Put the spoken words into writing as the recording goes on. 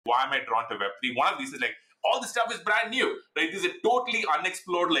why am I drawn to Web3? One of these is like, all this stuff is brand new, right? This is a totally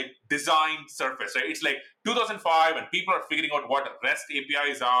unexplored, like, design surface, right? It's like 2005 and people are figuring out what REST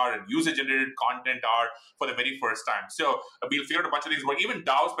APIs are and user-generated content are for the very first time. So we'll figure out a bunch of things. But even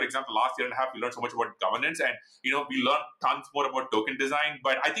DAOs, for example, last year and a half, we learned so much about governance, and, we learned tons more about token design.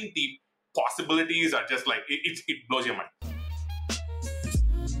 But I think the possibilities are just like, it blows your mind.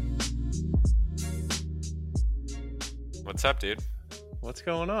 What's up, dude? What's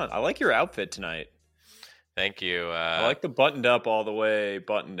going on? I like your outfit tonight. Thank you. I like the buttoned up all the way,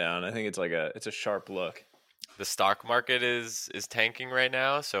 buttoned down. I think it's like it's a sharp look. The stock market is tanking right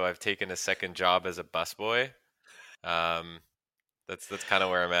now, so I've taken a second job as a busboy. That's kind of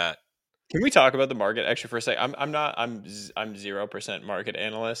where I'm at. Can we talk about the market actually for a second? I'm 0% market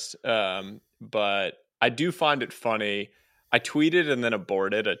analyst, but I do find it funny. I tweeted and then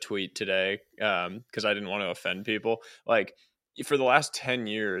aborted a tweet today because I didn't want to offend people. Like, for the last 10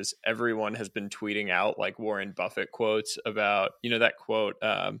 years, everyone has been tweeting out like Warren Buffett quotes about, that quote,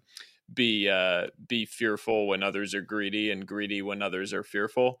 be fearful when others are greedy and greedy when others are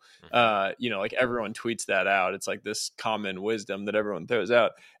fearful. Like everyone tweets that out. It's like this common wisdom that everyone throws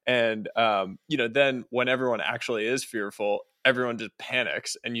out. And, then when everyone actually is fearful, everyone just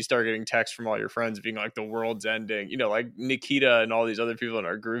panics and you start getting texts from all your friends being like, the world's ending, like Nikita and all these other people in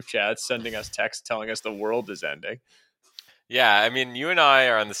our group chats sending us texts telling us the world is ending. Yeah, I mean, you and I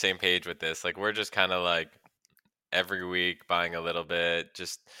are on the same page with this. Like, we're just kind of like every week buying a little bit,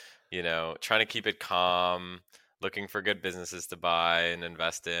 just, trying to keep it calm, looking for good businesses to buy and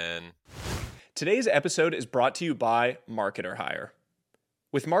invest in. Today's episode is brought to you by Marketer Hire.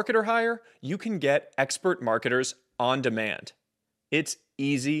 With Marketer Hire, you can get expert marketers on demand. It's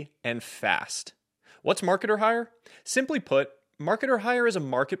easy and fast. What's Marketer Hire? Simply put, Marketer Hire is a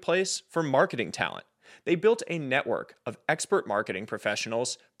marketplace for marketing talent. They built a network of expert marketing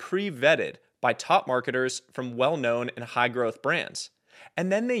professionals pre-vetted by top marketers from well-known and high-growth brands.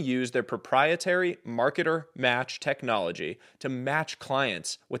 And then they use their proprietary Marketer Match technology to match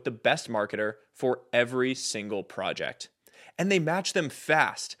clients with the best marketer for every single project. And they match them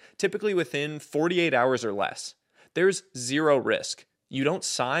fast, typically within 48 hours or less. There's zero risk. You don't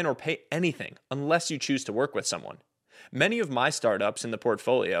sign or pay anything unless you choose to work with someone. Many of my startups in the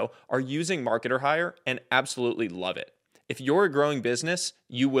portfolio are using Marketer Hire and absolutely love it. If you're a growing business,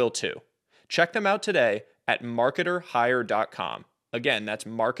 you will too. Check them out today at marketerhire.com. Again, that's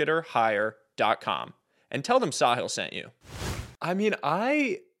marketerhire.com. And tell them Sahil sent you. I mean,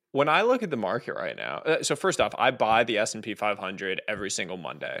 when I look at the market right now, so first off, I buy the S&P 500 every single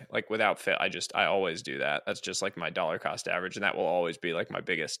Monday. Like without fail, I always do that. That's just like my dollar cost average, and that will always be like my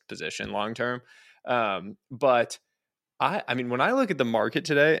biggest position long term. But I mean, when I look at the market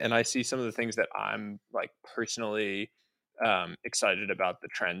today and I see some of the things that I'm like personally excited about the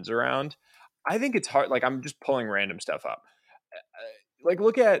trends around, I think it's hard. Like I'm just pulling random stuff up. Like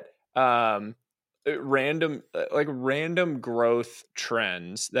look at random growth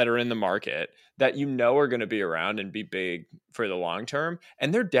trends that are in the market that are going to be around and be big for the long term,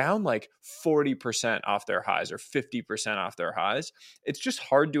 and they're down like 40% off their highs or 50% off their highs. It's just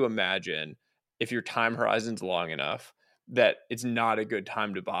hard to imagine, if your time horizon's long enough, that it's not a good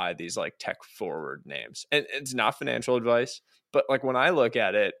time to buy these like tech forward names. And it's not financial advice, but like when I look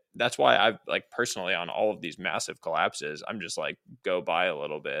at it, that's why I've like personally on all of these massive collapses, I'm just like, go buy a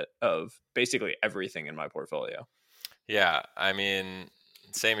little bit of basically everything in my portfolio. Yeah, I mean,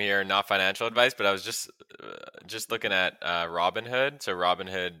 same here, not financial advice, but I was just looking at Robinhood. So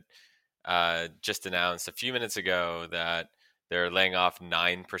Robinhood just announced a few minutes ago that they're laying off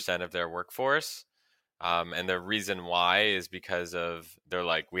 9% of their workforce. And the reason why is because they're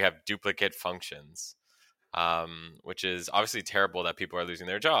like, we have duplicate functions, which is obviously terrible that people are losing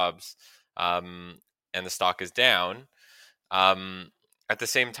their jobs, and the stock is down. At the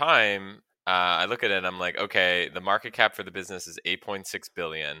same time, I look at it and I'm like, okay, the market cap for the business is $8.6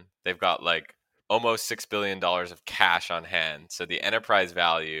 billion. They've got like almost $6 billion of cash on hand. So the enterprise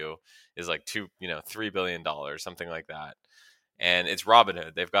value is like $3 billion, something like that. And it's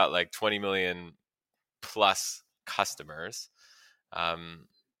Robinhood. They've got like 20 million plus customers.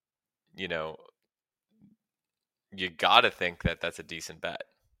 You got to think that that's a decent bet.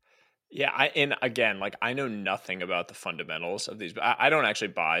 Yeah, and again, like I know nothing about the fundamentals of these. I don't actually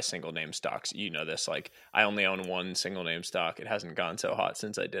buy single name stocks. You know this. Like I only own one single name stock. It hasn't gone so hot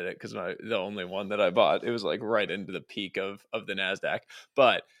since I did it because the only one that I bought, it was like right into the peak of the NASDAQ.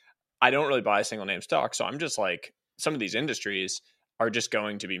 But I don't really buy single name stocks. So I'm just like, some of these industries are just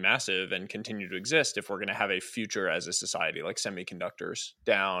going to be massive and continue to exist if we're going to have a future as a society, like semiconductors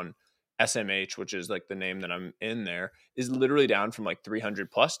down SMH, which is like the name that I'm in there, is literally down from like 300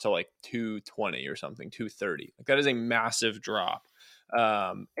 plus to like 220 or something, 230. Like that is a massive drop.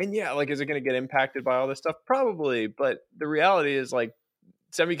 And yeah, like, is it going to get impacted by all this stuff? Probably. But the reality is, like,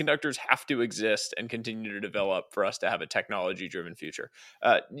 semiconductors have to exist and continue to develop for us to have a technology driven future.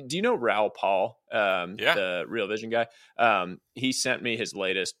 Do you know Raoul Pal, Yeah. the Real Vision guy? He sent me his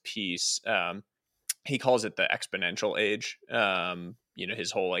latest piece. He calls it the exponential age,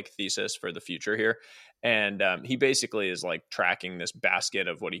 his whole like thesis for the future here. And he basically is like tracking this basket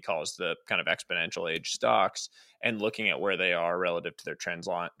of what he calls the kind of exponential age stocks and looking at where they are relative to their trend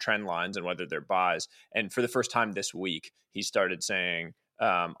lines and whether they're buys. And for the first time this week, he started saying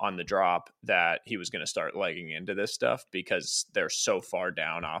on the drop that he was going to start legging into this stuff because they're so far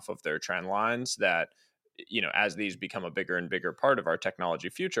down off of their trend lines that, as these become a bigger and bigger part of our technology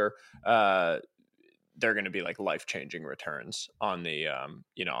future, they're going to be like life-changing returns on the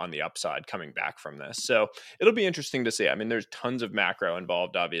on the upside coming back from this. So it'll be interesting to see. I mean, there's tons of macro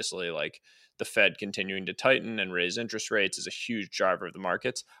involved, obviously, like the Fed continuing to tighten and raise interest rates is a huge driver of the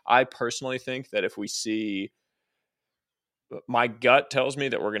markets. I personally think that if we see, my gut tells me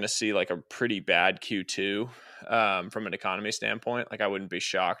that we're going to see like a pretty bad Q2 from an economy standpoint. Like, I wouldn't be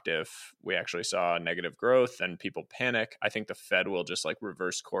shocked if we actually saw negative growth and people panic. I think the Fed will just like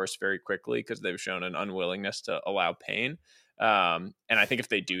reverse course very quickly because they've shown an unwillingness to allow pain. And I think if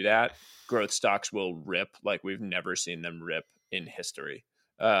they do that, growth stocks will rip like we've never seen them rip in history.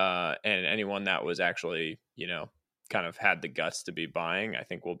 And anyone that was actually, kind of had the guts to be buying, I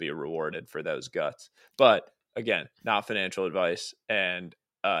think will be rewarded for those guts. But again, not financial advice, and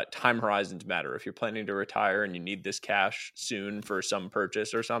time horizons matter. If you're planning to retire and you need this cash soon for some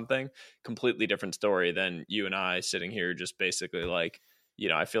purchase or something, completely different story than you and I sitting here just basically like,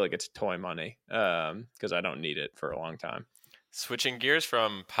 I feel like it's toy money because I don't need it for a long time. Switching gears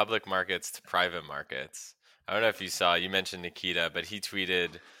from public markets to private markets. I don't know if you saw, you mentioned Nikita, but he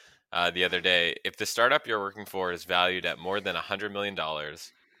tweeted the other day, if the startup you're working for is valued at more than $100 million,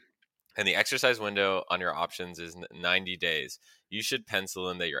 and the exercise window on your options is 90 days, you should pencil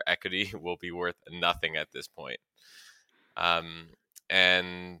in that your equity will be worth nothing at this point.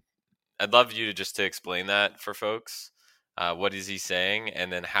 And I'd love you to explain that for folks. What is he saying?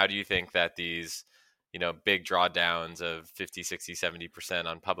 And then how do you think that these, big drawdowns of 50, 60, 70%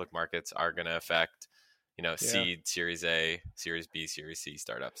 on public markets are going to affect, seed, Series A, Series B, Series C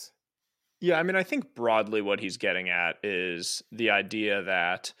startups? Yeah, I mean, I think broadly what he's getting at is the idea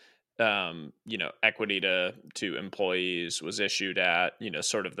that equity to employees was issued at,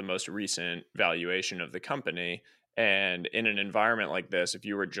 sort of the most recent valuation of the company. And in an environment like this, if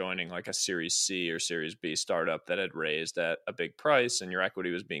you were joining like a Series C or Series B startup that had raised at a big price and your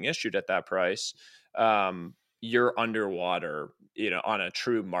equity was being issued at that price, you're underwater, on a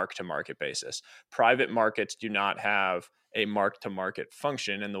true mark-to-market basis. Private markets do not have a mark-to-market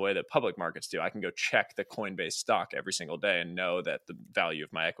function in the way that public markets do. I can go check the Coinbase stock every single day and know that the value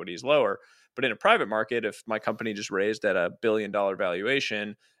of my equity is lower. But in a private market, if my company just raised at $1 billion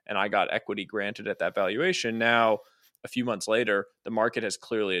valuation and I got equity granted at that valuation, now a few months later, the market has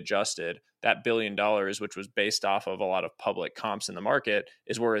clearly adjusted. That $1 billion, which was based off of a lot of public comps in the market,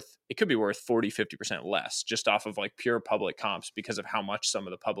 it could be worth 40, 50% less just off of like pure public comps because of how much some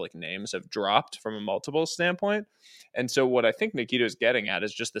of the public names have dropped from a multiple standpoint. And so what I think Nikita is getting at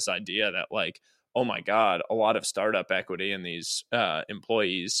is just this idea that like, oh my God, a lot of startup equity and these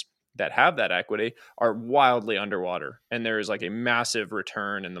employees that have that equity are wildly underwater. And there is like a massive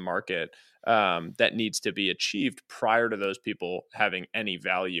return in the market that needs to be achieved prior to those people having any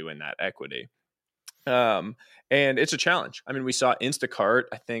value in that equity. And it's a challenge. I mean, we saw Instacart,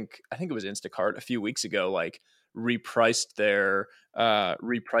 I think it was Instacart a few weeks ago, like repriced their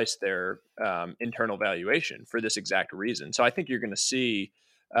internal valuation for this exact reason. So I think you're going to see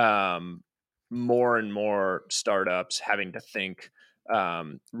more and more startups having to think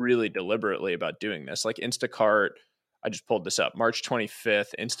really deliberately about doing this. Like Instacart, I just pulled this up, March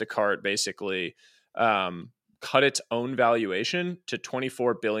 25th, Instacart basically cut its own valuation to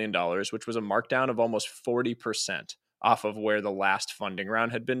 $24 billion, which was a markdown of almost 40% off of where the last funding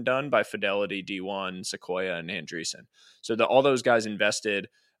round had been done by Fidelity, D1, Sequoia, and Andreessen. So all those guys invested,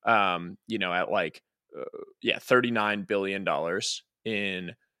 at like, $39 billion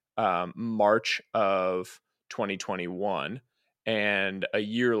in March of 2021. And a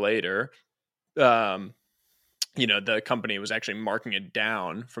year later, the company was actually marking it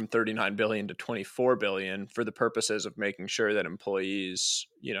down from 39 billion to 24 billion for the purposes of making sure that employees,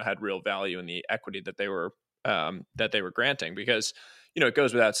 had real value in the equity that they were granting. Because, it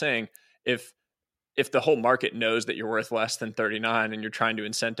goes without saying, if if the whole market knows that you're worth less than 39 and you're trying to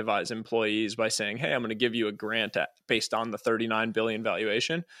incentivize employees by saying, hey, I'm going to give you a grant based on the 39 billion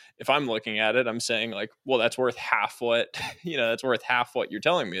valuation. If I'm looking at it, I'm saying like, well, that's worth half what, that's worth half what you're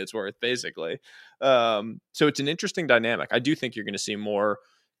telling me it's worth basically. So it's an interesting dynamic. I do think you're going to see more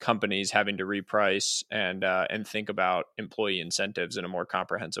companies having to reprice and think about employee incentives in a more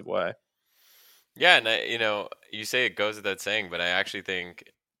comprehensive way. Yeah. And you say it goes without saying, but I actually think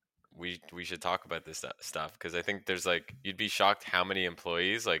we should talk about this stuff, because I think there's like, you'd be shocked how many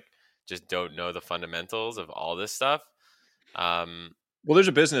employees like just don't know the fundamentals of all this stuff. Well, there's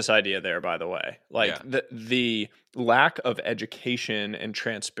a business idea there, by the way. Like Yeah. the lack of education and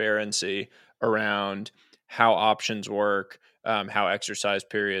transparency around how options work, how exercise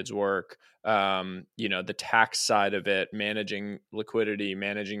periods work, the tax side of it, managing liquidity,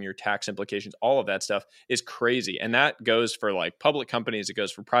 managing your tax implications, all of that stuff is crazy. And that goes for like public companies, it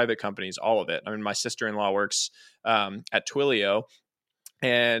goes for private companies, all of it. I mean, my sister-in-law works at Twilio,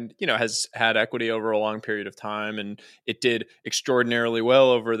 and has had equity over a long period of time, and it did extraordinarily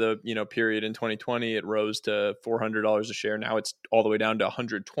well over the period in 2020. It rose to $400 a share. Now it's all the way down to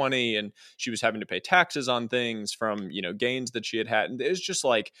 120, and she was having to pay taxes on things from gains that she had, and it's just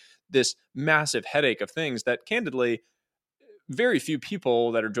like this massive headache of things that candidly very few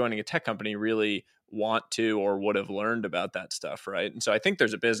people that are joining a tech company really want to or would have learned about that stuff, right? And so I think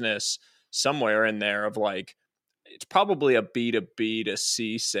there's a business somewhere in there of like, it's probably a B2B to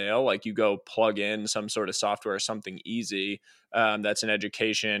C sale. Like you go plug in some sort of software, something easy that's an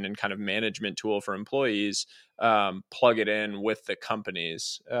education and kind of management tool for employees, plug it in with the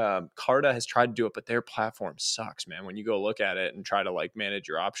companies. Carta has tried to do it, but their platform sucks, man. When you go look at it and try to like manage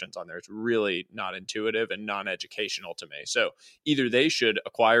your options on there, it's really not intuitive and non-educational to me. So either they should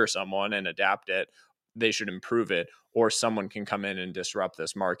acquire someone and adapt it, they should improve it, or someone can come in and disrupt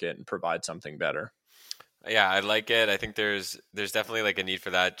this market and provide something better. Yeah, I like it. I think there's definitely like a need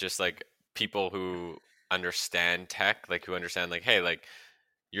for that. Just like people who understand tech, like who understand like, hey, like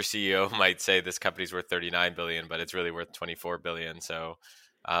your CEO might say this company's worth 39 billion, but it's really worth 24 billion. So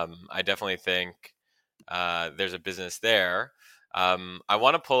I definitely think there's a business there. I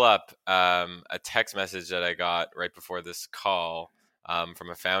want to pull up a text message that I got right before this call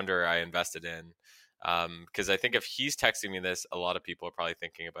from a founder I invested in. Because I think if he's texting me this, a lot of people are probably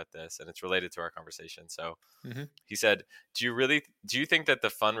thinking about this, and it's related to our conversation. So he said, do you think that the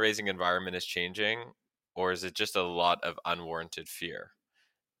fundraising environment is changing, or is it just a lot of unwarranted fear?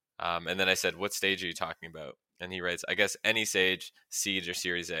 And then I said, what stage are you talking about? And he writes, I guess any stage, seed or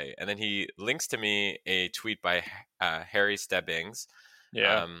Series A. And then he links to me a tweet by Harry Stebbings.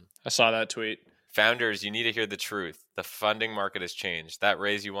 Yeah, I saw that tweet. Founders, you need to hear the truth. The funding market has changed. That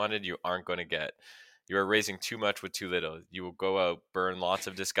raise you wanted, you aren't going to get. You are raising too much with too little. You will go out, burn lots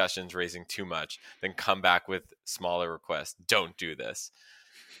of discussions raising too much, then come back with smaller requests. Don't do this.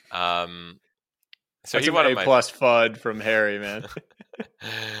 So that's he an wanted A plus FUD from Harry, man.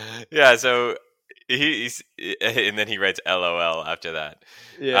 Yeah, so he's and then he writes LOL after that.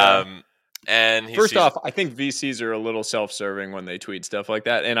 Yeah. And First off, I think VCs are a little self-serving when they tweet stuff like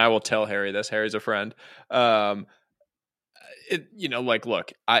that, and I will tell Harry this. Harry's a friend. Look,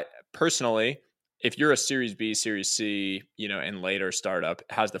 I personally, if you're a Series B, Series C, and later startup,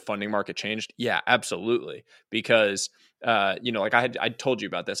 has the funding market changed? Yeah, absolutely. Because, I told you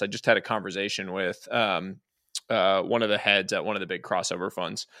about this. I just had a conversation with one of the heads at one of the big crossover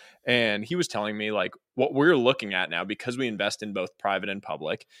funds, and he was telling me like what we're looking at now, because we invest in both private and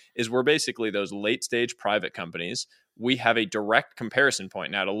public, is we're basically those late stage private companies. We have a direct comparison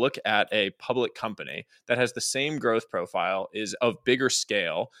point now to look at a public company that has the same growth profile, is of bigger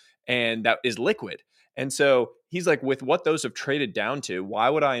scale, and that is liquid. And so he's like, with what those have traded down to, why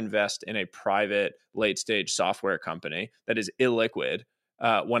would I invest in a private late stage software company that is illiquid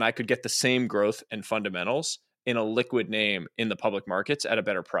when I could get the same growth and fundamentals in a liquid name in the public markets at a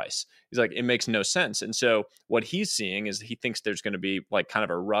better price? He's like, it makes no sense. And so what he's seeing is he thinks there's going to be like kind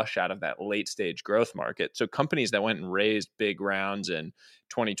of a rush out of that late stage growth market. So companies that went and raised big rounds in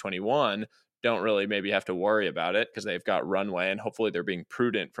 2021 don't really maybe have to worry about it because they've got runway, and hopefully they're being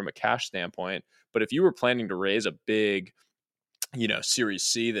prudent from a cash standpoint. But if you were planning to raise a big, Series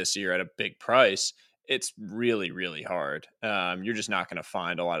C this year at a big price, it's really, really hard. You're just not going to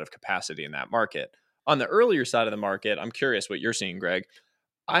find a lot of capacity in that market. On the earlier side of the market, I'm curious what you're seeing, Greg.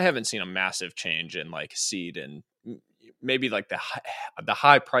 I haven't seen a massive change in like seed, and maybe like the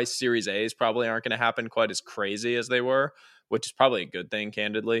high price Series A's probably aren't going to happen quite as crazy as they were, which is probably a good thing,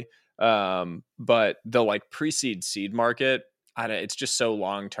 candidly. But the like pre-seed seed market, it's just so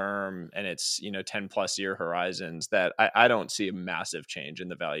long term, and it's 10 plus year horizons that I don't see a massive change in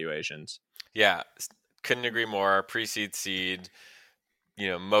the valuations. Yeah, couldn't agree more. Pre-seed, seed,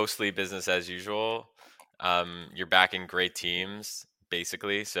 mostly business as usual. You're backing great teams,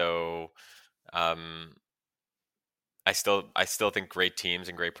 basically. So um, I still think great teams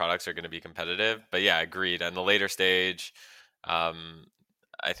and great products are going to be competitive. But yeah, agreed. On the later stage, um,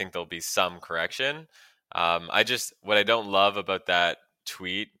 I think there'll be some correction. What I don't love about that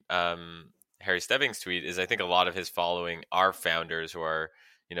tweet, Harry Stebbings' tweet, is I think a lot of his following are founders who are,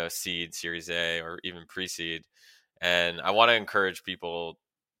 seed, Series A, or even pre-seed, and I want to encourage people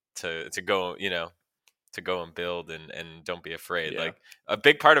to go, to go and build and don't be afraid. Yeah. Like a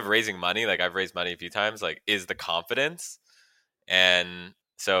big part of raising money, like I've raised money a few times, like is the confidence. And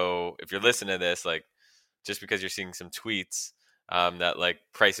so if you're listening to this, like just because you're seeing some tweets that like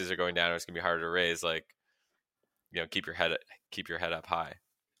prices are going down or it's gonna be harder to raise, like keep your head up high.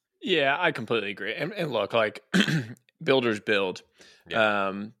 Yeah, I completely agree. And look, like builders build.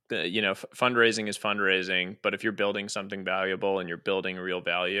 Yeah. Fundraising is fundraising, but if you're building something valuable and you're building real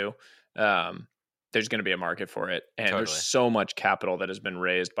value, there's going to be a market for it. And Totally. there's so much capital that has been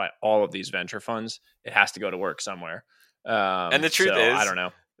raised by all of these venture funds. It has to go to work somewhere. And the truth is, I don't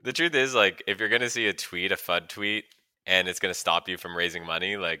know. The truth is, like, if you're going to see a FUD tweet and it's going to stop you from raising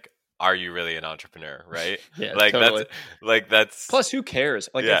money, like, are you really an entrepreneur, right? Yeah, like totally. that's plus who cares?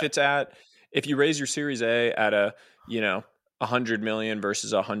 Like Yeah. if you raise your Series A at a, 100 million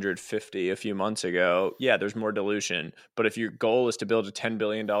versus 150 a few months ago, yeah, there's more dilution. But if your goal is to build a $10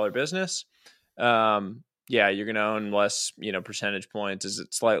 billion business, yeah, you're going to own less, percentage points. Is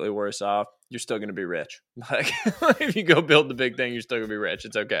it slightly worse off? You're still going to be rich. Like if you go build the big thing, you're still going to be rich.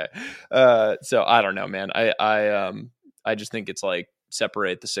 It's okay. So I don't know, man. I just think it's like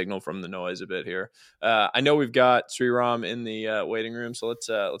separate the signal from the noise a bit here. I know we've got Sriram in the waiting room, so let's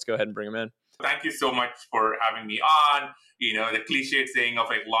go ahead and bring him in. Thank you so much for having me on. The cliched saying of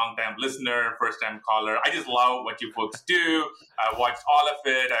like long-time listener, first-time caller. I just love what you folks do. I watched all of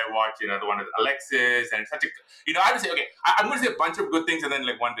it. I watched, the one with Alexis, and it's such a, I would say, okay, I'm going to say a bunch of good things and then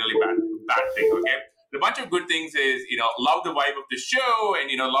like one really bad thing, okay? The bunch of good things is, love the vibe of the show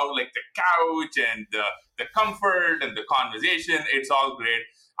and, love like the couch and the comfort and the conversation. It's all great.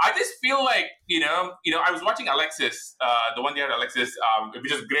 I just feel like, I was watching Alexis, the one they had Alexis,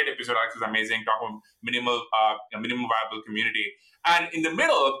 which is a great episode. Alexis is amazing, talking about minimum viable community. And in the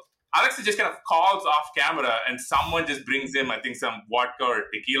middle, Alexis just kind of calls off camera and someone just brings him, I think, some vodka or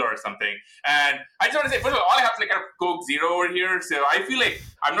tequila or something. And I just want to say, first of all I have is like kind of Coke Zero over here. So I feel like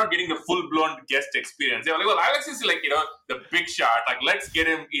I'm not getting the full-blown guest experience. They're like, well, Alexis is like, the big shot. Like, let's get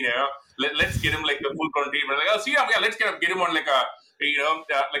him, let's get him like the full-blown treatment. Like, oh, see, yeah, let's kind of get him on like a,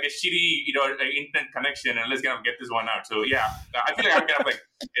 like a shitty, internet connection, and let's kind of get this one out. So yeah, I feel like I'm kind of like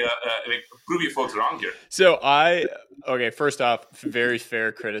prove you folks wrong here. So first off, very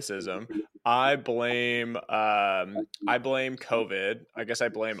fair criticism. I blame COVID. I guess I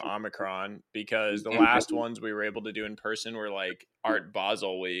blame Omicron because the last ones we were able to do in person were like Art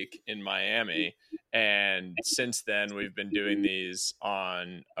Basel Week in Miami. And since then we've been doing these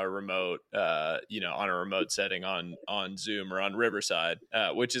on a remote, setting on Zoom or on Riverside,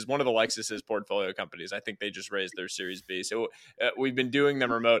 which is one of the Lexus's portfolio companies. I think they just raised their Series B. So we've been doing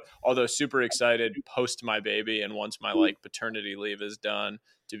them remote, although super excited post my baby. And once my like paternity leave is done,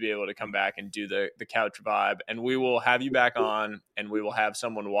 to be able to come back and do the couch vibe. And we will have you back on and we will have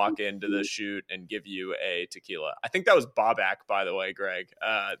someone walk into the shoot and give you a tequila. I think that was Bobak, by the way, Greg,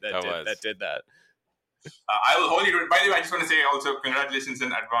 that did that. I will hold you to it. By the way, I just want to say also congratulations in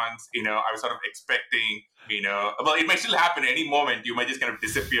advance. I was sort of expecting, well, it might still happen any moment. You might just kind of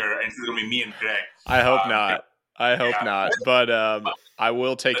disappear and it's going to be me and Greg. I hope not. I hope not. But I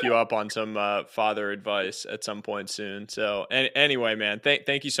will take you up on some father advice at some point soon. So anyway, man,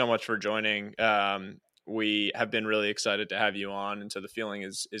 thank you so much for joining. We have been really excited to have you on, and so the feeling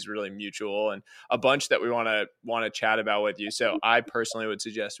is really mutual, and a bunch that we want to chat about with you. So I personally would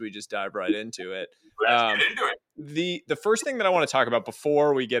suggest we just dive right into it. Let's get into it. The first thing that I want to talk about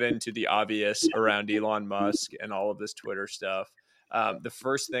before we get into the obvious around Elon Musk and all of this Twitter stuff, the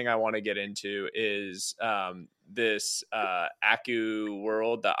first thing I want to get into is this Aku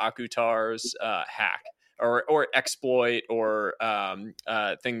World, the Akutars hack or exploit or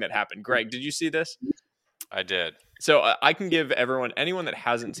thing that happened. Greg, did you see this? I did. So I can give anyone that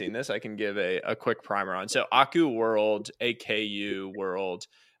hasn't seen this, I can give a quick primer on. So Aku World, AKU World,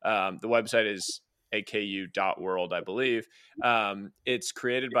 the website is aku.world, I believe. It's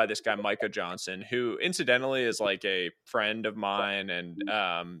created by this guy, Micah Johnson, who incidentally is like a friend of mine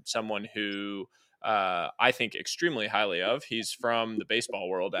and someone who I think extremely highly of. He's from the baseball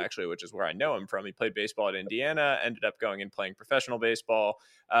world, actually, which is where I know him from. He played baseball at Indiana, ended up going and playing professional baseball,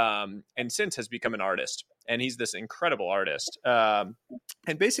 and since has become an artist. And he's this incredible artist. And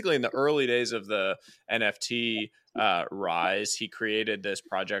basically, in the early days of the NFT rise, he created this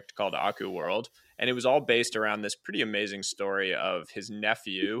project called Aku World. And it was all based around this pretty amazing story of his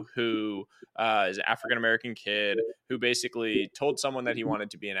nephew, who is an African-American kid who basically told someone that he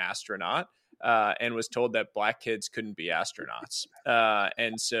wanted to be an astronaut. And was told that black kids couldn't be astronauts.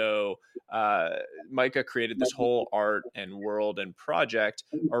 And so Micah created this whole art and world and project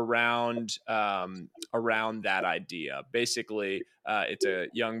around that idea. Basically, it's a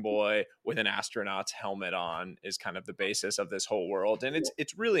young boy with an astronaut's helmet on is kind of the basis of this whole world. And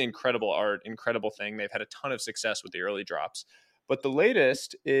it's really incredible art, incredible thing. They've had a ton of success with the early drops. But the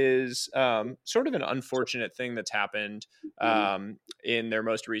latest is sort of an unfortunate thing that's happened in their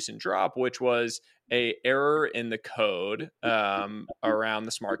most recent drop, which was a error in the code around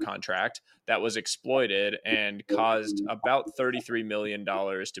the smart contract that was exploited and caused about $33 million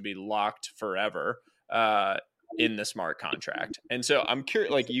to be locked forever in the smart contract. And so I'm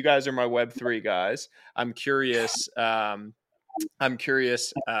curious, like, you guys are my Web3 guys. I'm curious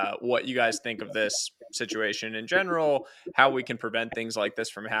what you guys think of this situation in general, how we can prevent things like this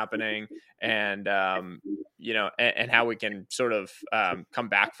from happening, and and how we can sort of come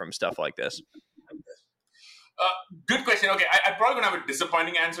back from stuff like this. Good question. Okay, I'm probably going to have a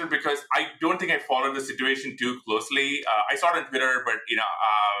disappointing answer because I don't think I followed the situation too closely. I saw it on Twitter, but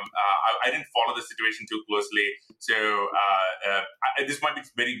I didn't follow the situation too closely. So this might be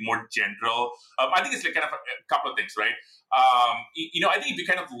very more general. I think it's like kind of a couple of things, right? I think if you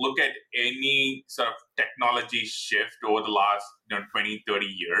kind of look at any sort of technology shift over the last 20, 30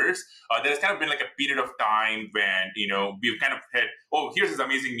 years, there's kind of been like a period of time when, we've kind of had, oh, here's this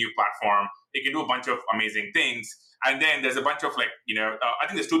amazing new platform. It can do a bunch of amazing things. And then there's a bunch of I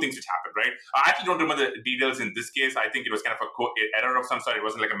think there's two things which happened, right? I actually don't remember the details in this case. I think it was kind of an error of some sort. It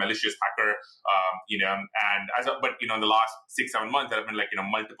wasn't like a malicious hacker, but in the last 6-7 months, there have been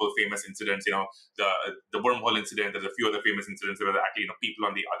multiple famous incidents, the wormhole incident, there's a few other famous incidents where there are actually, people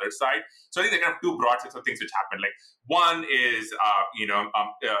on the other side. So I think there are kind of two broad sets of things which happen. Like one is,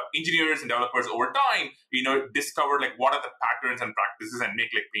 engineers and developers over time, discover what are the patterns and practices and make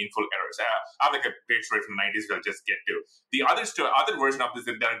painful errors. I have a great story from the 90s that I'll just get to. The other version of this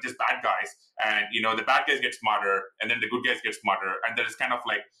is that there are just bad guys, and the bad guys get smarter, and then the good guys get smarter, and there is kind of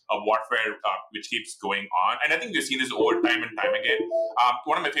a warfare which keeps going on. And I think we've seen this over time and time again.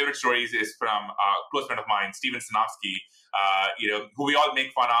 One of my favorite stories is from a close friend of mine, Steven Sinofsky, who we all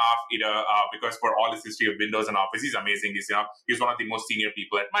make fun of, because for all his history of Windows and Office, he's amazing. He's one of the most senior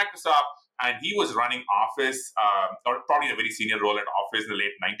people at Microsoft. And he was running Office, or probably in a very senior role at Office in the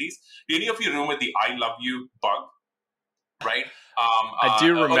late 90s. Do any of you remember the I love you bug? Right? I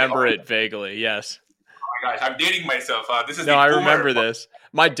do remember it vaguely, yes. Oh my gosh, I'm dating myself. This is I remember this.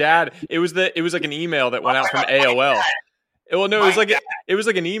 My dad, it was like an email that went out from AOL. Well, no, it was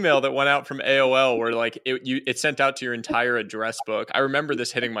like an email that went out from AOL where it sent out to your entire address book. I remember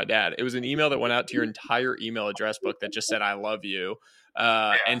this hitting my dad. It was an email that went out to your entire email address book that just said "I love you,"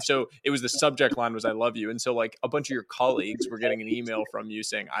 and so it was the subject line was "I love you," and so a bunch of your colleagues were getting an email from you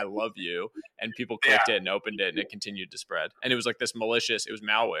saying "I love you," and people clicked it and opened it, and it continued to spread. And it was like this malicious, it was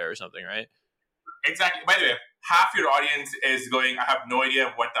malware or something, right? Exactly. By the way, half your audience is going, I have no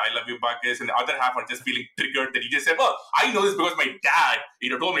idea what the I love you bug is, and the other half are just feeling triggered that you just said, well, I know this because my dad,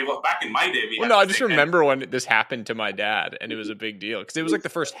 told me, well, back in my day. I just remember when this happened to my dad, and it was a big deal, because it was like the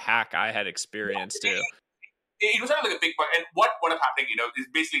first hack I had experienced too. It was sort of like a big bug, and what ended up happening, is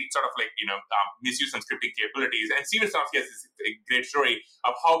basically sort of misuse some scripting capabilities. And Steven Sinofsky has this great story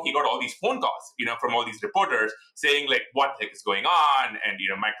of how he got all these phone calls, from all these reporters saying what the heck is going on, and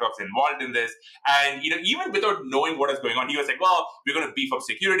Microsoft's involved in this, and even without knowing what is going on, he was like, well, we're going to beef up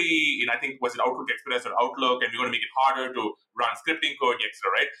security. I think was it Outlook Express or Outlook, and we're going to make it harder to run scripting code,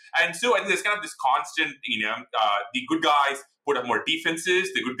 etc. Right? And so I think there's kind of this constant, the good guys put up more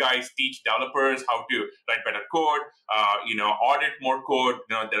defenses. The good guys teach developers how to write better code, audit more code.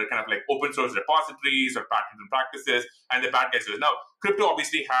 There are kind of open source repositories or patterns and practices, and the bad guys do. Now, crypto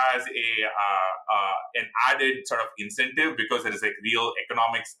obviously has an added sort of incentive because there is real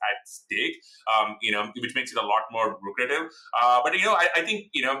economics at stake, which makes it a lot more lucrative. But I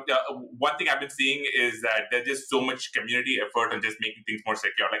think one thing I've been seeing is that there's just so much community effort on just making things more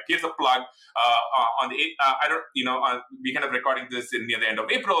secure. Here's a plug on the we kind of recording this near the end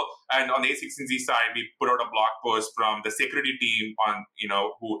of April, and on the A16Z side, we put out a blog post from the security team on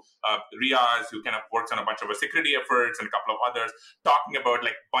who Riaz, who kind of works on a bunch of our security efforts, and a couple of others, talking about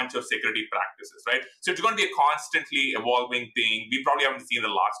like a bunch of security practices, right? So it's going to be a constantly evolving thing. We probably haven't seen the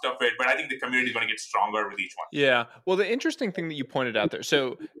last of it, but I think the community is going to get stronger with each one. Yeah. Well, the interesting thing that you pointed out there,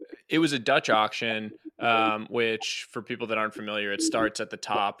 so it was a Dutch auction, which for people that aren't familiar, it starts at the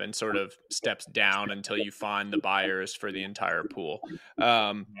top and sort of steps down until you find the buyers for the entire pool.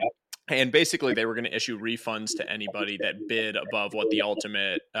 And basically, they were going to issue refunds to anybody that bid above what the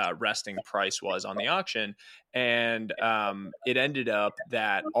ultimate resting price was on the auction. And it ended up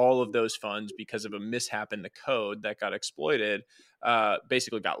that all of those funds, because of a mishap in the code that got exploited,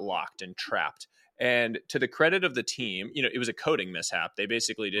 basically got locked and trapped. And to the credit of the team, it was a coding mishap. They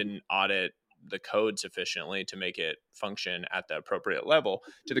basically didn't audit the code sufficiently to make it function at the appropriate level.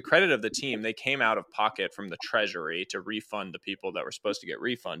 To the credit of the team, they came out of pocket from the treasury to refund the people that were supposed to get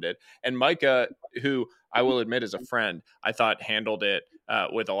refunded. And Micah, who I will admit is a friend, I thought handled it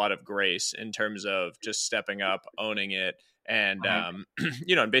with a lot of grace in terms of just stepping up, owning it, and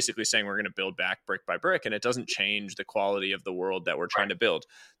and basically saying we're going to build back brick by brick, and it doesn't change the quality of the world that we're trying to build.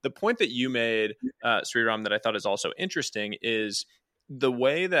 The point that you made, Sriram, that I thought is also interesting is the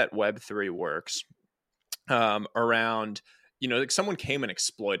way that Web3 works around, like someone came and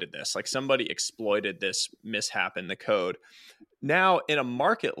exploited this, like somebody exploited this mishap in the code. Now, in a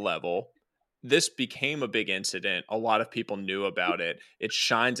market level, this became a big incident. A lot of people knew about it. It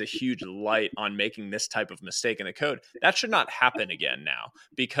shines a huge light on making this type of mistake in the code. That should not happen again now,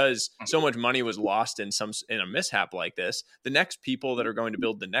 because so much money was lost in a mishap like this. The next people that are going to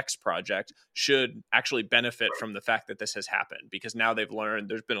build the next project should actually benefit from the fact that this has happened, because now they've learned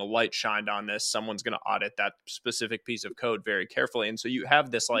there's been a light shined on this. Someone's going to audit that specific piece of code very carefully. And so you have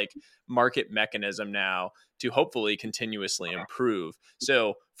this like market mechanism now to hopefully continuously improve.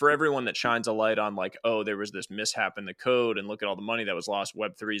 So for everyone that shines a light on like, oh, there was this mishap in the code and look at all the money that was lost,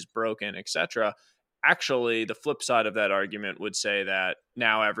 Web3 is broken, etc. Actually, the flip side of that argument would say that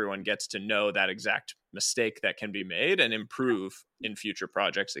now everyone gets to know that exact mistake that can be made and improve in future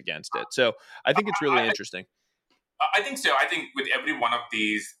projects against it. So I think it's really interesting. I think so. I think with every one of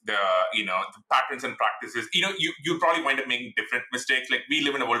these, the patterns and practices, you probably wind up making different mistakes. Like we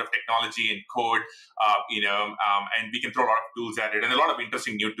live in a world of technology and code, and we can throw a lot of tools at it, and a lot of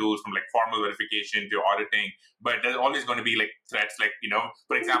interesting new tools from like formal verification to auditing. But there's always going to be like threats, like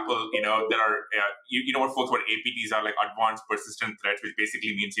for example, there are what folks what APTs are, like advanced persistent threats, which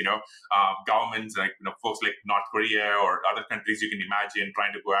basically means governments like folks like North Korea or other countries you can imagine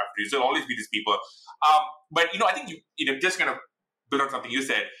trying to go after you. So there'll always be these people. But I think just kind of build on something you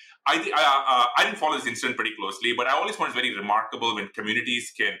said. I didn't follow this incident pretty closely, but I always found it's very remarkable when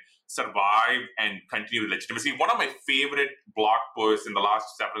communities can survive and continue with legitimacy. One of my favorite blog posts in the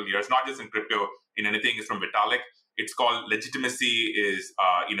last several years, not just in crypto, in anything, is from Vitalik. It's called "Legitimacy is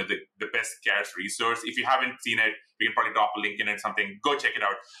the best scarce resource." If you haven't seen it, we can probably drop a link in it, something. Go check it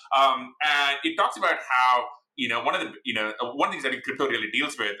out. And it talks about how one of the things that crypto really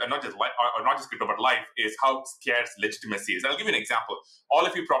deals with, and not just crypto but life, is how scarce legitimacy is. I'll give you an example. All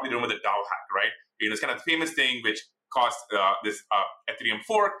of you probably remember the DAO hack, right? It's kind of the famous thing which caused this Ethereum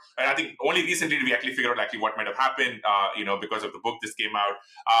fork, and I think only recently did we actually figure out what might have happened, because of the book this came out.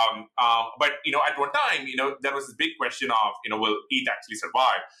 But at one time, there was this big question of will ETH actually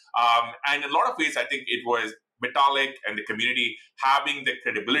survive? And in a lot of ways, I think it was Vitalik and the community having the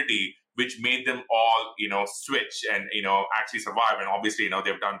credibility which made them all, switch and, actually survive. And obviously,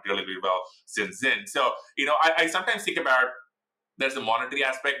 they've done really, really well since then. So, I sometimes think about there's a monetary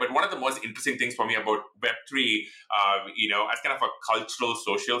aspect, but one of the most interesting things for me about Web3, as kind of a cultural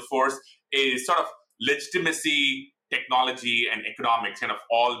social force, is sort of legitimacy, technology, and economics kind of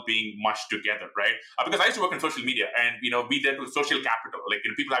all being mushed together, right? Because I used to work in social media, and we dealt with social capital, like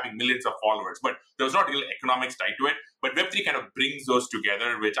people having millions of followers, but there was not real economics tied to it. But Web3 kind of brings those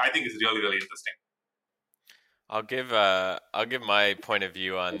together, which I think is really, really interesting. I'll give my point of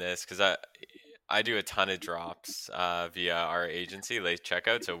view on this, because I do a ton of drops via our agency, Late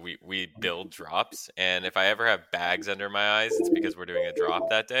Checkout. So we build drops, and if I ever have bags under my eyes, it's because we're doing a drop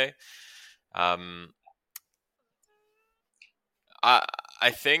that day. I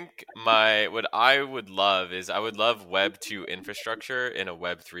think what I would love is I would love Web 2 infrastructure in a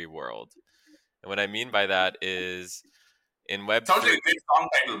Web 3 world. And what I mean by that is in Web 3... Sounds like a great song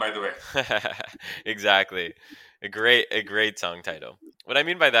title, by the way. Exactly. A great song title. What I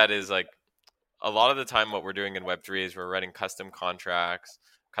mean by that is like a lot of the time what we're doing in Web 3 is we're writing custom contracts,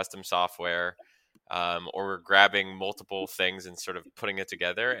 custom software, or we're grabbing multiple things and sort of putting it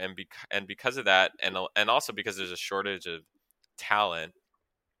together. And because of that, and also because there's a shortage of talent,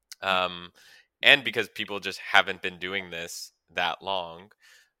 and because people just haven't been doing this that long,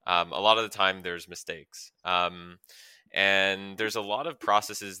 a lot of the time there's mistakes. And there's a lot of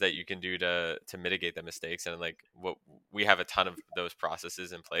processes that you can do to mitigate the mistakes. And like what we have a ton of those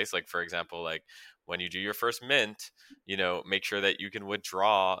processes in place. Like, for example, like when you do your first mint, make sure that you can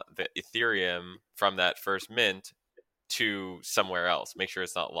withdraw the Ethereum from that first mint to somewhere else. Make sure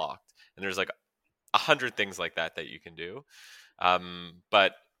it's not locked. And there's like 100 things like that you can do.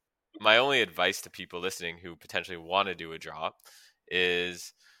 But my only advice to people listening who potentially want to do a drop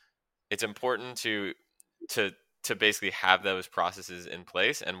is it's important to basically have those processes in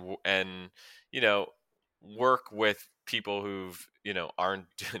place and work with people who've aren't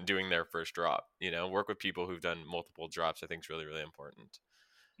doing their first drop. Work with people who've done multiple drops. I think is really, really important.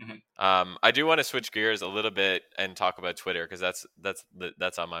 Mm-hmm. I do want to switch gears a little bit and talk about Twitter, because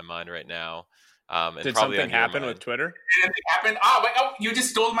that's on my mind right now. Did something happen with Twitter? Did it happen? Oh, you just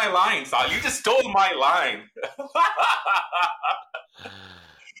stole my line, Sal. You just stole my line.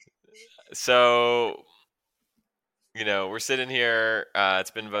 So, we're sitting here.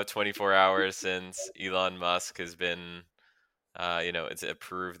 It's been about 24 hours since Elon Musk has been, it's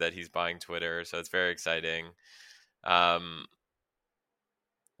approved that he's buying Twitter. So it's very exciting.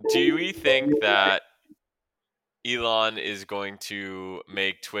 Do we think that Elon is going to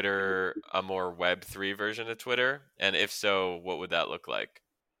make Twitter a more Web3 version of Twitter? And if so, what would that look like?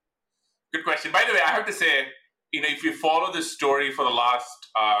 Good question. By the way, I have to say, if you follow the story for the last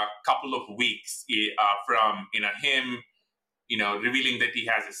couple of weeks, from him, revealing that he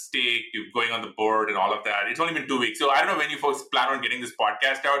has a stake, to going on the board and all of that, it's only been 2 weeks. So I don't know when you folks plan on getting this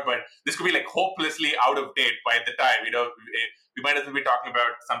podcast out, but this could be like hopelessly out of date by the time, we might as well be talking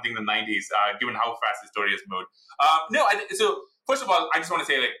about something in the 90s, given how fast the story has moved. So first of all, I just want to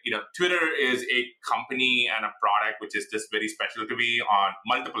say, Twitter is a company and a product which is just very special to me on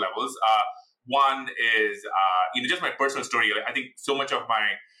multiple levels. One is, just my personal story. I think so much of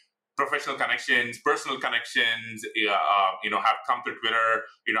my professional connections, personal connections, have come through Twitter.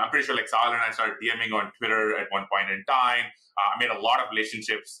 I'm pretty sure Sal and I started DMing on Twitter at one point in time. I made a lot of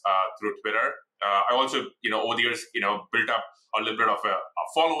relationships through Twitter. I also, over the years, built up a little bit of a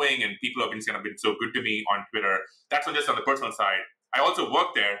following, and people have been so good to me on Twitter. That's just on the personal side. I also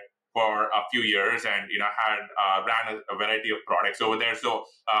worked there for a few years, and ran a variety of products over there. So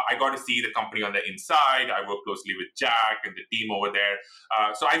I got to see the company on the inside. I work closely with Jack and the team over there.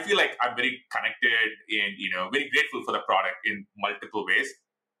 So I feel like I'm very connected and very grateful for the product in multiple ways.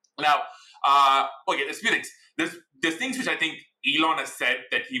 Now, there's few things. There's things which I think Elon has said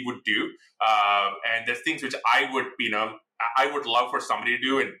that he would do, and there's things which I would love for somebody to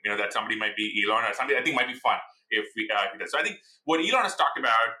do, and that somebody might be Elon, or somebody I think might be fun if we do. So I think what Elon has talked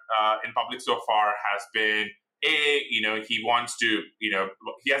about in public so far has been he wants to he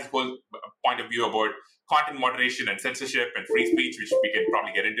has a whole point of view about content moderation and censorship and free speech, which we can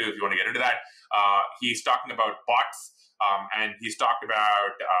probably get into if you want to get into that. He's talking about bots. And he's talked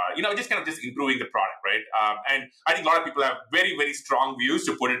about, just improving the product, right? And I think a lot of people have very, very strong views,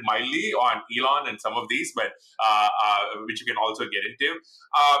 to put it mildly, on Elon and some of these, but which you can also get into.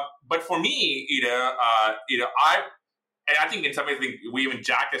 But for me, I think in some ways, even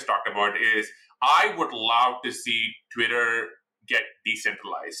Jack has talked about is I would love to see Twitter get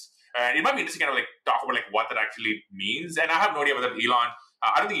decentralized. And it might be interesting to talk about what that actually means. And I have no idea whether Elon.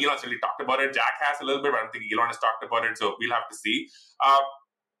 I don't think Elon's really talked about it. Jack has a little bit, but I don't think Elon has talked about it. So we'll have to see. I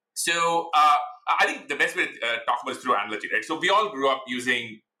think the best way to talk about is through analogy, right? So we all grew up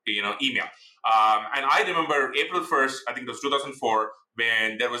using, email. And I remember April 1st, I think it was 2004,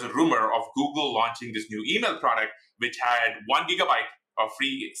 when there was a rumor of Google launching this new email product, which had 1 gigabyte of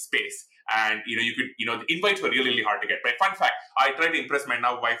free space. And, you could, the invites were really, really hard to get. But fun fact, I tried to impress my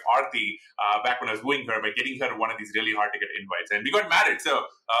now wife, Aarti, back when I was wooing her by getting her one of these really hard to get invites. And we got married. So,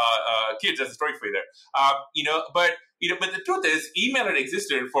 kids, there's a story for you there. But the truth is, email had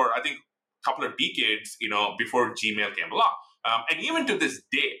existed for, I think, a couple of decades, before Gmail came along. And even to this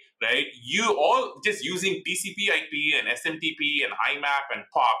day, right, you all just using TCP/IP and SMTP and IMAP and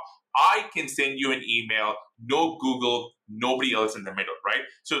POP, I can send you an email, no Google, nobody else in the middle, right?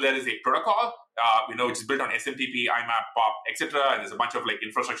 So there is a protocol, which is built on SMTP, IMAP, POP, etc. And there's a bunch of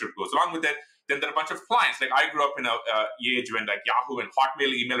infrastructure that goes along with it. Then there are a bunch of clients. I grew up in a age when Yahoo and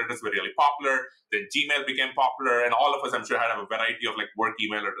Hotmail email addresses were really popular. Then Gmail became popular, and all of us, I'm sure, had a variety of work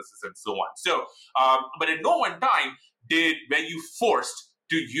email addresses and so on. So, but at no one time were you forced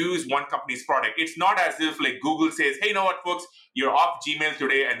to use one company's product. It's not as if Google says, hey, you know what, folks, you're off Gmail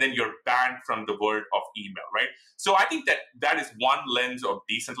today, and then you're banned from the world of email, right? So I think that is one lens of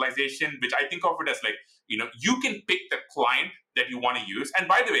decentralization, which I think of it as you can pick the client that you want to use. And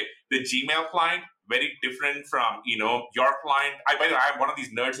by the way, the Gmail client, very different from, your client. By the way, I'm one of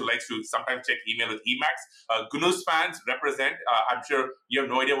these nerds who likes to sometimes check email with Emacs. Gunus fans represent. I'm sure you have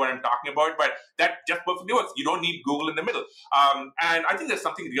no idea what I'm talking about, but that just perfectly works. You don't need Google in the middle. And I think there's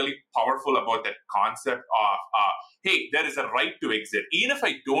something really powerful about that concept of, hey, there is a right to exit. Even if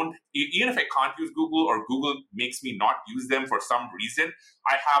I can't use Google, or Google makes me not use them for some reason,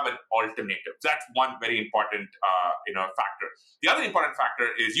 I have an alternative. That's one very important, factor. The other important factor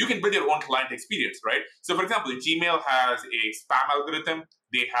is you can build your own client experience, right? So, for example, Gmail has a spam algorithm.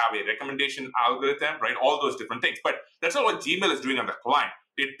 They have a recommendation algorithm, right? All those different things. But that's not what Gmail is doing on the client.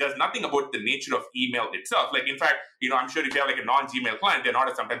 It does nothing about the nature of email itself. Like, in fact, I'm sure if you have like a non-Gmail client, they're not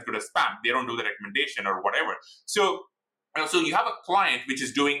as sometimes good as spam. They don't do the recommendation or whatever. So you have a client which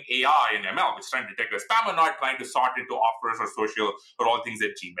is doing AI and ML, which is trying to detect a spam or not, trying to sort into offers or social or all things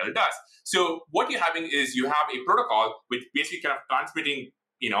that Gmail does. So what you're having is you have a protocol which basically kind of transmitting,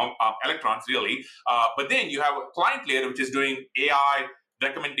 electrons really. But then you have a client layer which is doing AI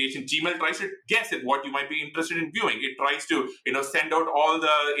recommendation. Gmail tries to guess at what you might be interested in viewing. It tries to, send out all the,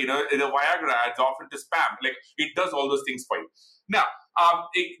 the Viagra ads off into spam. Like, it does all those things for you. Now,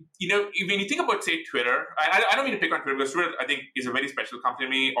 when you think about, say, Twitter, I don't mean to pick on Twitter, because Twitter, I think, is a very special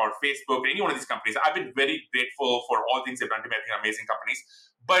company, or Facebook, or any one of these companies. I've been very grateful for all things they've done to me. I think amazing companies.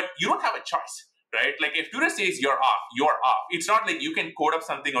 But you don't have a choice, right? Like, if Twitter says you're off, you're off. It's not like you can code up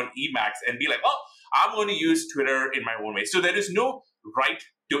something on Emacs and be like, oh, I'm going to use Twitter in my own way. So there is no right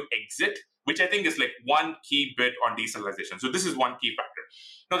to exit, which I think is like one key bit on decentralization. So this is one key factor.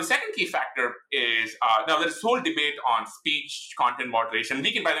 Now, the second key factor is, now there's this whole debate on speech, content moderation.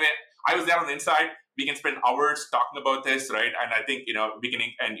 We can, by the way, I was there on the inside. We can spend hours talking about this, right? And I think, we can,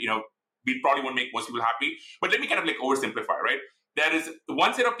 and, we probably won't make most people happy. But let me kind of like oversimplify, right? There is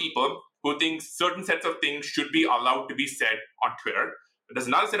one set of people who think certain sets of things should be allowed to be said on Twitter. There's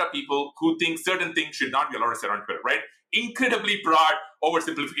another set of people who think certain things should not be allowed to say on Twitter, right? Incredibly broad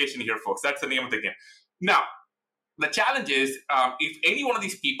oversimplification here, folks. That's the name of the game. Now, the challenge is, if any one of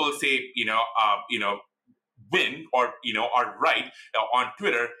these people say, win or, are right on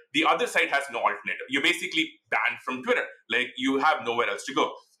Twitter, the other side has no alternative. You're basically banned from Twitter. Like, you have nowhere else to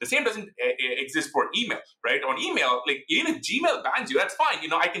go. The same doesn't exist for email, right? On email, like, even if Gmail bans you, that's fine.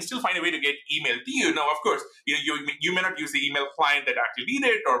 I can still find a way to get email to you. Now, of course, you may not use the email client that actually did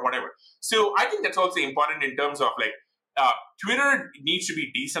it or whatever. So I think that's also important in terms of like, Twitter needs to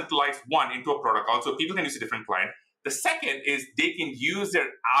be decentralized, one, into a protocol so people can use a different client. The second is they can use their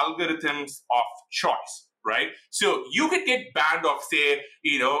algorithms of choice, right? So you could get banned of, say,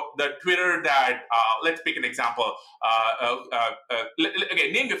 the Twitter that, let's pick an example.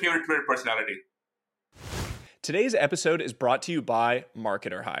 Okay, name your favorite Twitter personality. Today's episode is brought to you by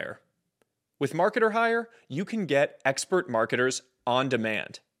Marketer Hire. With Marketer Hire, you can get expert marketers on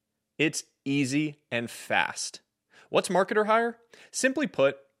demand. It's easy and fast. What's Marketer Hire? Simply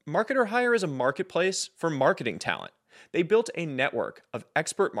put, Marketer Hire is a marketplace for marketing talent. They built a network of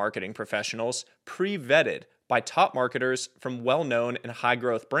expert marketing professionals pre-vetted by top marketers from well-known and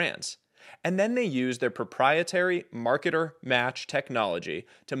high-growth brands. And then they use their proprietary Marketer Match technology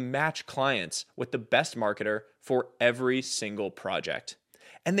to match clients with the best marketer for every single project.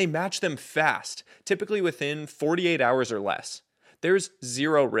 And they match them fast, typically within 48 hours or less. There's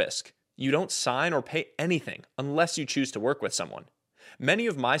zero risk. You don't sign or pay anything unless you choose to work with someone. Many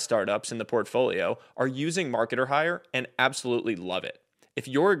of my startups in the portfolio are using Marketer Hire and absolutely love it. If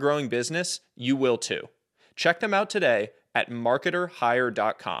you're a growing business, you will too. Check them out today at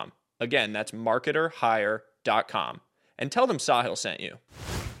marketerhire.com. Again, that's marketerhire.com. And tell them Sahil sent you.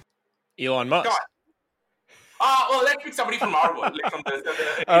 Elon Musk. Well, let's pick somebody from our world.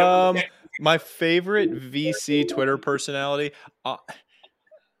 Like from my favorite VC Twitter personality.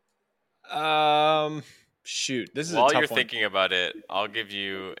 Shoot, this is While a tough you're one. Thinking about it, I'll give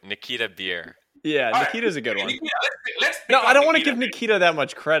you Nikita Beer. Yeah, All Nikita's a good one. Nikita, let's pick No, on I don't want to Nikita. give Nikita that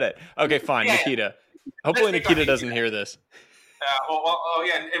much credit. Okay, fine, Yeah. Nikita. Hopefully Let's pick on Nikita doesn't Nikita. hear this.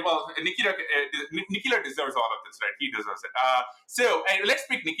 Nikita deserves all of this, right? He deserves it. So let's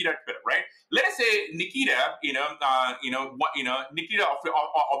pick Nikita Twitter, right? Let us say Nikita, Nikita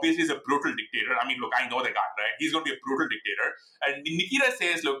obviously is a brutal dictator. I mean, look, I know the guy, right? He's going to be a brutal dictator. And Nikita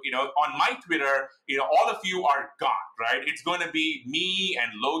says, look, on my Twitter, all of you are gone, right? It's going to be me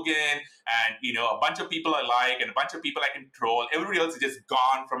and Logan and, a bunch of people I like and a bunch of people I control. Everybody else is just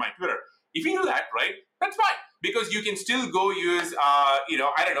gone from my Twitter. If you do that, right, that's fine. Because you can still go use, I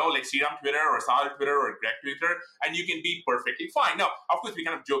don't know, like Sriram Twitter or Sahil Twitter or Greg Twitter, and you can be perfectly fine. Now, of course, we're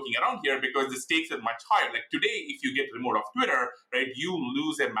kind of joking around here because the stakes are much higher. Like today, if you get removed off Twitter, right, you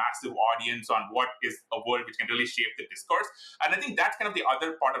lose a massive audience on what is a world which can really shape the discourse. And I think that's kind of the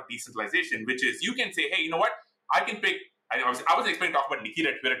other part of decentralization, which is you can say, hey, you know what, I can pick. I wasn't expecting to talk about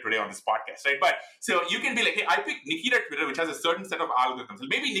Nikita Twitter today on this podcast, right? But so you can be like, hey, I picked Nikita Twitter, which has a certain set of algorithms.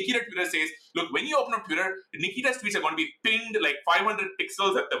 Maybe Nikita Twitter says, look, when you open up Twitter, Nikita's tweets are going to be pinned like 500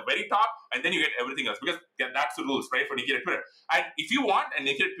 pixels at the very top, and then you get everything else because that's the rules, right, for Nikita Twitter. And if you want, and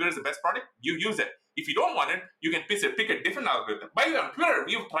Nikita Twitter is the best product, you use it. If you don't want it, you can pick a different algorithm. By the way, on Twitter,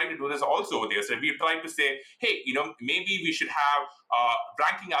 we've tried to do this also over there. So we've tried to say, hey, maybe we should have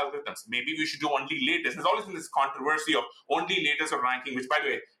ranking algorithms. Maybe we should do only latest. There's always been this controversy of only latest or ranking, which, by the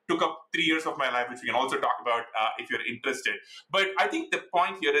way, took up 3 years of my life, which we can also talk about if you're interested. But I think the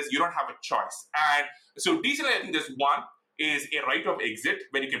point here is you don't have a choice. And so decentralized, I think there's one is a right of exit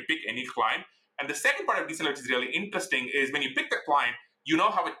where you can pick any client. And the second part of decentralized, which is really interesting, is when you pick the client, you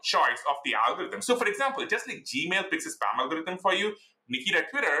now have a choice of the algorithm. So for example, just like Gmail picks a spam algorithm for you, Nikita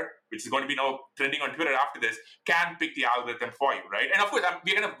Twitter, which is going to be now trending on Twitter after this, can pick the algorithm for you, right? And of course,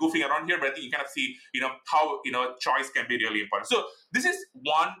 we're kind of goofing around here, but I think you kind of see, how, choice can be really important. So this is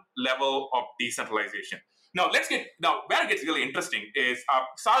one level of decentralization. Now where it gets really interesting is,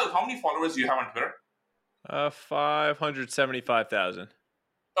 Sahil, how many followers do you have on Twitter? 575,000.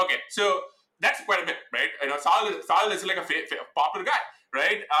 Okay, so that's quite a bit, right? Sahil is like a popular guy,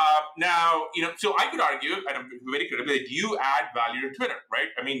 right? So I could argue, and I'm very critical, that you add value to Twitter, right?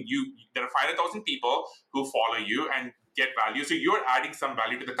 I mean, there are 500,000 people who follow you and get value, so you're adding some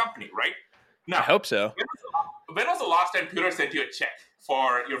value to the company, right? Now, I hope so. When was the last time Twitter sent you a check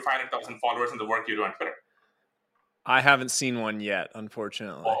for your 500,000 followers and the work you do on Twitter? I haven't seen one yet,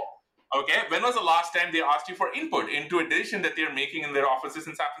 unfortunately. Oh. Okay. When was the last time they asked you for input into a decision that they're making in their offices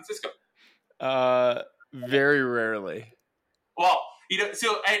in San Francisco? Very rarely. Well,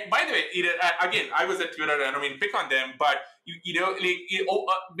 so and by the way, again, I was at Twitter, and I mean, pick on them, but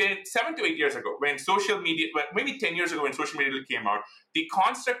when 7 to 8 years ago, when social media, maybe 10 years ago, when social media came out, the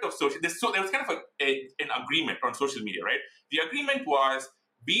construct of there was kind of an agreement on social media, right? The agreement was,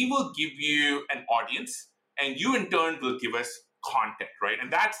 we will give you an audience, and you in turn will give us content, right?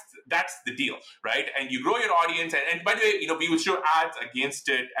 And that's the deal, right? And you grow your audience, and by the way, we will show ads against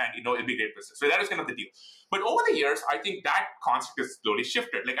it, and it'll be great business. So that was kind of the deal. But over the years, I think that concept has slowly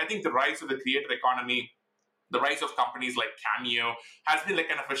shifted. Like, I think the rise of the creator economy, the rise of companies like Cameo has been like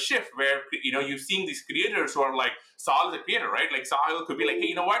kind of a shift where, you're seeing these creators who are like, Sahil is a creator, right? Like Sahil could be like, hey,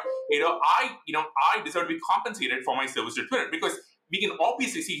 you know what? I deserve to be compensated for my service to Twitter, because we can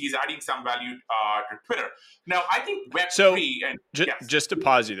obviously see he's adding some value to Twitter. Now, I think Web3 and just to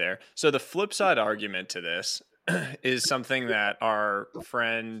pause you there. So the flip side argument to this is something that our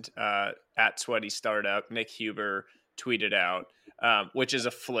friend at Sweaty Startup, Nick Huber, tweeted out, which is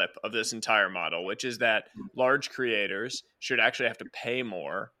a flip of this entire model, which is that large creators should actually have to pay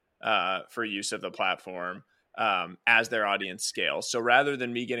more for use of the platform as their audience scales. So rather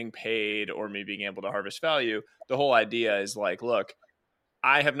than me getting paid or me being able to harvest value, the whole idea is like, look,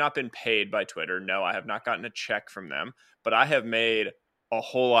 I have not been paid by Twitter. No, I have not gotten a check from them, but I have made a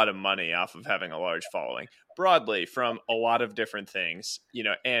whole lot of money off of having a large following broadly from a lot of different things,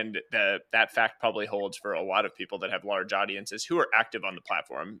 and that fact probably holds for a lot of people that have large audiences who are active on the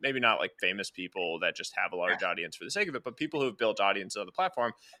platform. Maybe not like famous people that just have a large audience for the sake of it, but people who have built audiences on the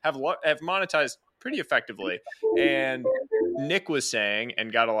platform have monetized pretty effectively. And Nick was saying,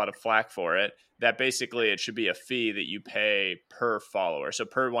 and got a lot of flack for it, that basically it should be a fee that you pay per follower. So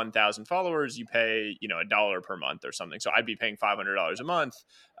per 1,000 followers, you pay, $1 per month or something. So I'd be paying $500 a month,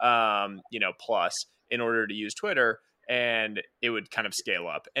 plus in order to use Twitter, and it would kind of scale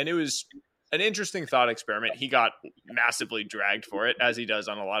up. And it was an interesting thought experiment. He got massively dragged for it, as he does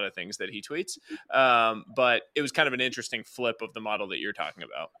on a lot of things that he tweets. But it was kind of an interesting flip of the model that you're talking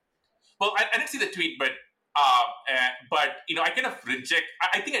about. Well, I didn't see the tweet, but I kind of reject.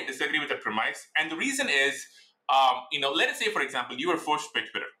 I think I disagree with the premise, and the reason is, let us say, for example, you were forced to pick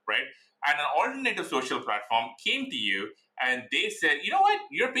Twitter, right? And an alternative social platform came to you and they said, you know what,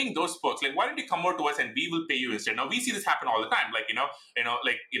 you're paying those folks. Like, why don't you come over to us and we will pay you instead? Now, we see this happen all the time. Like,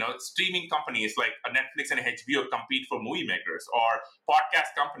 streaming companies like Netflix and HBO compete for movie makers, or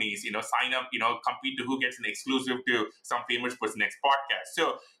podcast companies, sign up, compete to who gets an exclusive to some famous person's next podcast.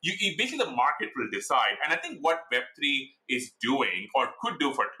 So you basically, the market will decide. And I think what Web3 is doing, or could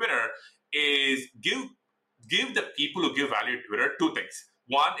do for Twitter, is give the people who give value to Twitter two things.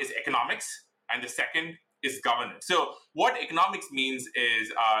 One is economics, and the second is governance. So what economics means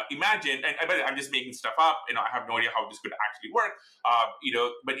is, imagine, and I'm just making stuff up, I have no idea how this could actually work,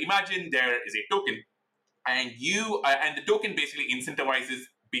 but imagine there is a token, and and the token basically incentivizes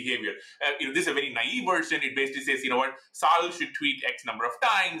behavior. This is a very naive version. It basically says, Sal should tweet X number of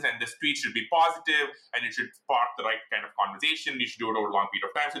times, and this tweet should be positive, and it should spark the right kind of conversation. You should do it over a long period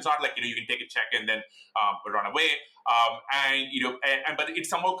of time. So it's not like, you can take a check and then run away. But it's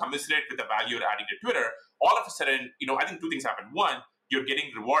somehow commensurate with the value you're adding to Twitter. All of a sudden, I think two things happen. One, you're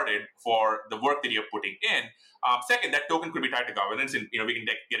getting rewarded for the work that you're putting in. Second, that token could be tied to governance, and we can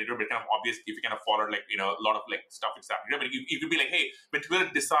get into it. But kind of obvious if you kind of follow a lot of stuff that's happening. But you could be like, hey, when Twitter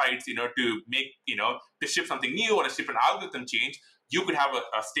decides to make to ship something new or to ship an algorithm change, you could have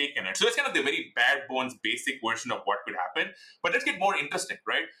a stake in it. So it's kind of the very bare bones basic version of what could happen. But let's get more interesting,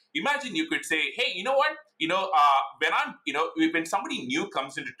 right? Imagine you could say, hey, you know what? When somebody new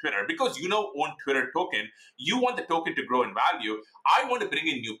comes into Twitter, because own Twitter token, you want the token to grow in value. I want to bring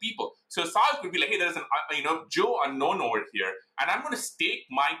in new people. So Sal could be like, hey, there's an Joe Unknown over here, and I'm going to stake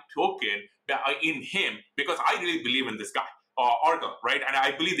my token in him because I really believe in this guy. Or girl, right? And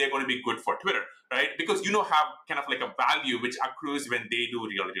I believe they're going to be good for Twitter, right? Because have kind of like a value which accrues when they do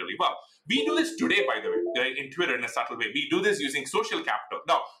really, really well. We do this today, by the way, in Twitter in a subtle way. We do this using social capital.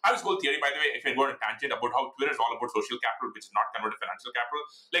 Now, I have this whole theory, by the way, if I go on a tangent about how Twitter is all about social capital, which is not converted to financial capital.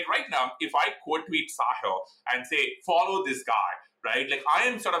 Like right now, if I quote tweet Sahil and say, follow this guy, right? Like I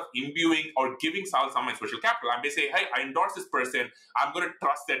am sort of imbuing or giving Sal some of my social capital. I'm basically saying, hey, I endorse this person. I'm going to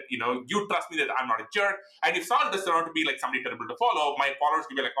trust that, you trust me that I'm not a jerk. And if Sal does turn out to be like somebody terrible to follow, my followers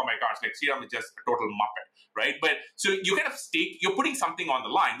will be like, oh my gosh, like Sriram is just a total muppet, right? But so you kind of you're putting something on the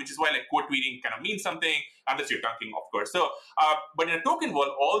line, which is why like quote tweeting kind of means something, unless you're dunking, of course. So, but in a token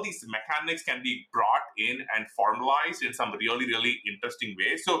world, all these mechanics can be brought in and formalized in some really, really interesting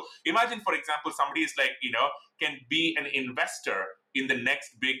ways. So imagine, for example, somebody is like, can be an investor in the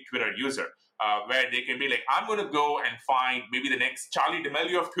next big Twitter user, where they can be like, I'm going to go and find maybe the next Charli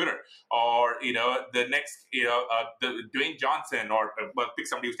D'Amelio of Twitter, or the next the Dwayne Johnson, or pick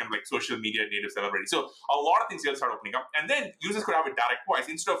somebody who's kind of like social media native celebrity. So a lot of things will start opening up, and then users could have a direct voice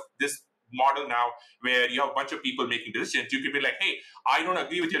instead of this model now where you have a bunch of people making decisions. You could be like, hey, I don't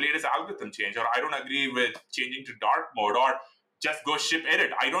agree with your latest algorithm change, or I don't agree with changing to dark mode, or just go ship edit.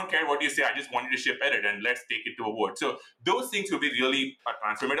 I don't care what you say. I just want you to ship edit, and let's take it to a vote. So those things will be really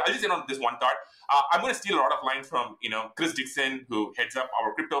transformative. I'll just end on this one thought. I'm going to steal a lot of lines from Chris Dixon, who heads up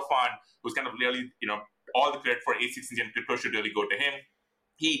our crypto fund, who's kind of really all the credit for A16Z and crypto should really go to him.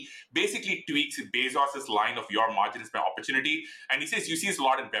 He basically tweaks Bezos' line of your margin is my opportunity. And he says, you see this a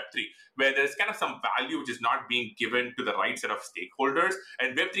lot in Web3, where there's kind of some value which is not being given to the right set of stakeholders.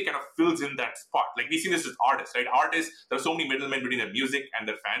 And Web3 kind of fills in that spot. Like we see this with artists, right? Artists, there are so many middlemen between their music and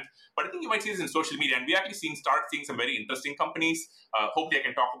their fans. But I think you might see this in social media. And we actually start seeing some very interesting companies. Hopefully I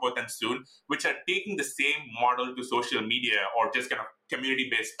can talk about them soon, which are taking the same model to social media, or just kind of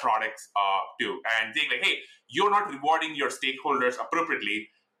community-based products too. And saying like, hey, you're not rewarding your stakeholders appropriately.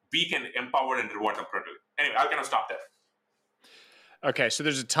 We can empower and reward them appropriately. Anyway, I'll kind of stop there. Okay, so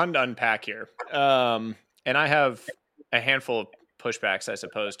there's a ton to unpack here. And I have a handful of pushbacks, I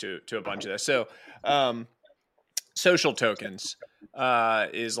suppose, to a bunch of this. So social tokens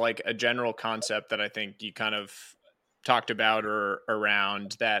is like a general concept that I think you kind of talked about or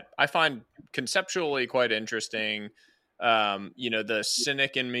around that I find conceptually quite interesting. The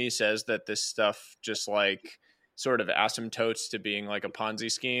cynic in me says that this stuff just like sort of asymptotes to being like a Ponzi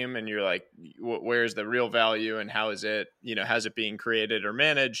scheme, and you're like, where's the real value, and how is it, how's it being created or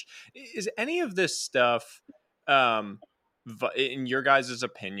managed? Is any of this stuff, in your guys'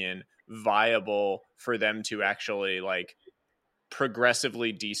 opinion, viable for them to actually like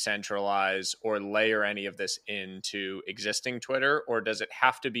progressively decentralize or layer any of this into existing Twitter, or does it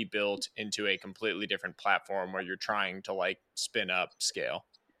have to be built into a completely different platform where you're trying to like spin up scale?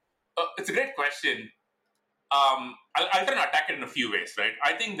 It's a great question. I'll try to attack it in a few ways, right?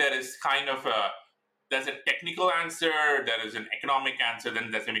 I think there is kind of there's a technical answer, there is an economic answer, then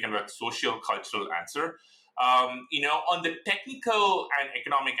there's maybe kind of a social cultural answer. On the technical and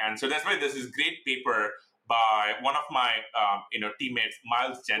economic answer, that's why there's this great paper by one of my teammates,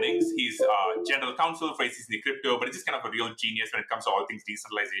 Miles Jennings. He's general counsel for ACC Crypto, but he's just kind of a real genius when it comes to all things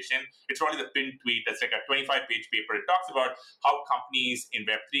decentralization. It's probably the pinned tweet. That's like a 25-page paper. It talks about how companies in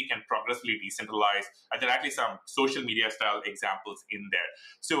Web3 can progressively decentralize. And there are actually some social media style examples in there.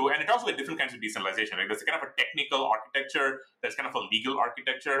 So, and it talks about different kinds of decentralization. Right? There's a kind of a technical architecture. There's kind of a legal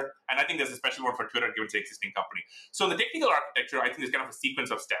architecture. And I think there's a special one for Twitter given its existing company. So in the technical architecture, I think there's kind of a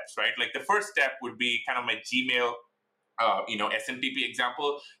sequence of steps, right? Like the first step would be kind of my Gmail SMTP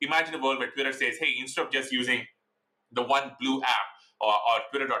example. Imagine a world where Twitter says, hey, instead of just using the one blue app or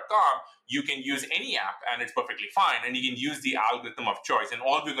twitter.com, you can use any app and it's perfectly fine. And you can use the algorithm of choice. And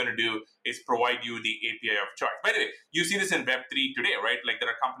all we're going to do is provide you the API of choice. By the way, you see this in Web3 today, right? Like there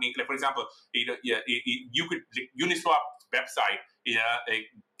are companies, like for example, you could, Uniswap website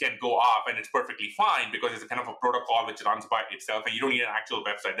can go off and it's perfectly fine because it's a kind of a protocol which runs by itself and you don't need an actual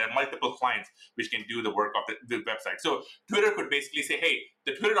website. There are multiple clients which can do the work of the website. So Twitter could basically say, hey,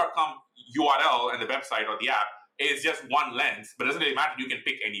 the twitter.com URL and the website or the app is just one lens, but it doesn't really matter. You can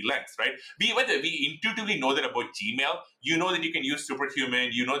pick any lens, right? We intuitively know that about Gmail. You know that you can use Superhuman.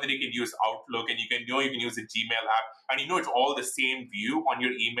 You know that you can use Outlook, and you can use the Gmail app, and you know it's all the same view on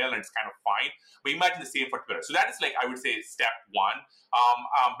your email, and it's kind of fine. But imagine the same for Twitter. So that is like, I would say, step one,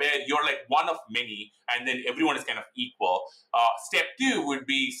 where you're like one of many, and then everyone is kind of equal. Step two would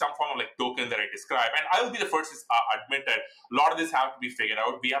be some form of like token that I described, and I will be the first to admit that a lot of this have to be figured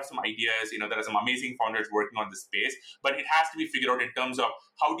out. We have some ideas. There are some amazing founders working on this space, but it has to be figured out in terms of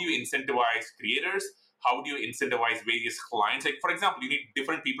how do you incentivize creators. How do you incentivize various clients? Like, for example, you need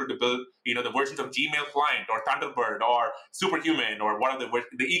different people to build, the versions of Gmail client or Thunderbird or Superhuman or one of the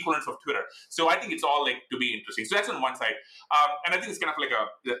equivalents of Twitter. So I think it's all like to be interesting. So that's on one side. And I think it's kind of like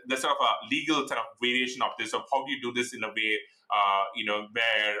the sort of a legal sort of variation of this, of how do you do this in a way, where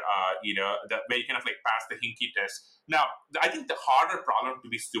you kind of like pass the Hinkie test. Now, I think the harder problem, to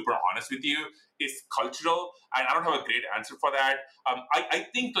be super honest with you, is cultural, and I don't have a great answer for that. I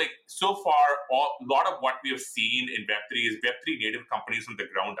think like so far, a lot of what we have seen in Web3 is Web3 native companies from the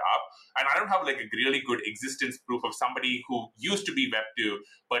ground up, and I don't have like a really good existence proof of somebody who used to be Web2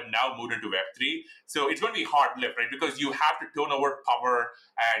 but now moved into Web3. So it's going to be hard lift, right? Because you have to turn over power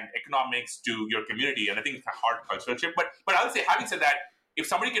and economics to your community, and I think it's a hard cultural shift. But I would say, having said that, if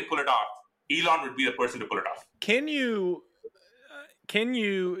somebody can pull it off, Elon would be the person to pull it off.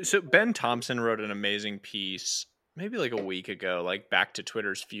 So Ben Thompson wrote an amazing piece maybe like a week ago, like Back to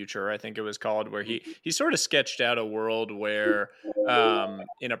Twitter's Future, I think it was called, where he sort of sketched out a world where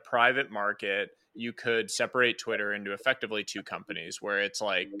in a private market, you could separate Twitter into effectively two companies, where it's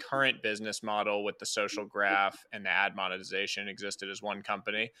like current business model with the social graph and the ad monetization existed as one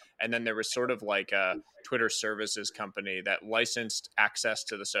company. And then there was sort of like a Twitter services company that licensed access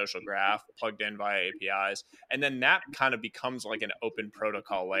to the social graph plugged in via APIs. And then that kind of becomes like an open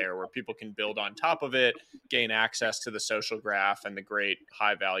protocol layer where people can build on top of it, gain access to the social graph and the great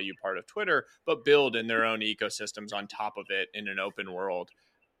high value part of Twitter, but build in their own ecosystems on top of it in an open world.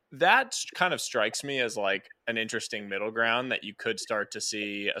 That kind of strikes me as like an interesting middle ground that you could start to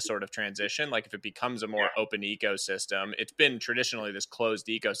see a sort of transition. Like if it becomes a more open ecosystem, it's been traditionally this closed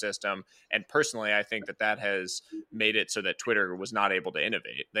ecosystem. And personally, I think that has made it so that Twitter was not able to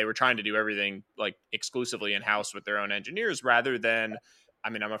innovate. They were trying to do everything like exclusively in-house with their own engineers rather than,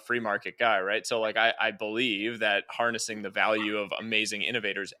 I'm a free market guy, right? So like I believe that harnessing the value of amazing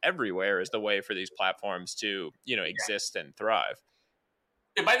innovators everywhere is the way for these platforms to, exist and thrive.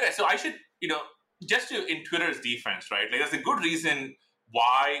 By the way, so I should, just to, in Twitter's defense, right? Like, there's a good reason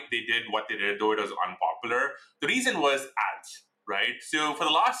why they did what they did, though it was unpopular. The reason was ads, right? So for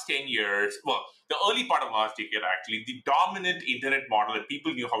the last 10 years, well, the early part of last decade, actually, the dominant internet model that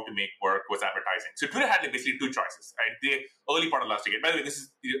people knew how to make work was advertising. So Twitter had like basically two choices, right? The early part of last decade. By the way,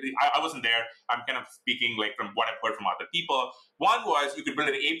 I wasn't there. I'm kind of speaking like from what I've heard from other people. One was you could build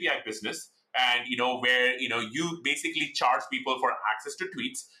an API business, and where you basically charge people for access to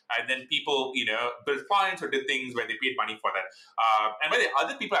tweets, and then people built clients or did things where they paid money for that. And by the way,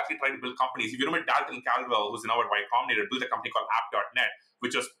 other people actually tried to build companies. If you remember, Dalton Caldwell, who's now at Y Combinator, built a company called App.net,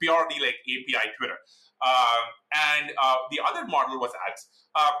 which was purely like API Twitter. And the other model was ads.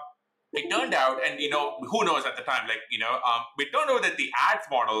 It turned out, and who knows at the time, it turned out that the ads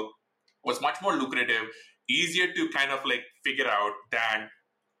model was much more lucrative, easier to kind of like figure out than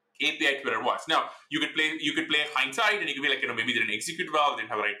API Twitter was. Now, you could play hindsight, and you could be like, maybe they didn't execute well, they didn't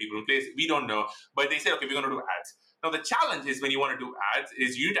have the right people in place. We don't know. But they said, okay, we're going to do ads. Now, the challenge is when you want to do ads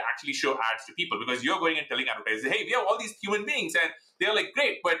is you need to actually show ads to people, because you're going and telling advertisers, hey, we have all these human beings, and they're like,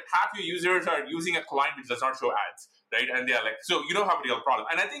 great, but half your users are using a client which does not show ads, right? And they're like, so you don't have a real problem.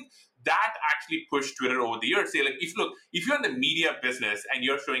 And I think that actually pushed Twitter over the years. Say, like, if you're in the media business and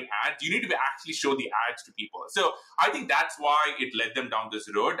you're showing ads, you need to actually show the ads to people. So I think that's why it led them down this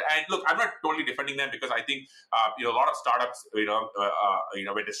road. And look, I'm not totally defending them, because I think a lot of startups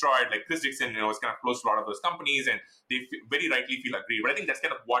were destroyed. Like Chris Dixon, was kind of close to a lot of those companies, and they very rightly feel aggrieved. But I think that's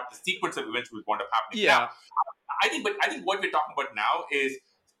kind of what the sequence of events will wind up happening. Yeah. Now, I think what we're talking about now is,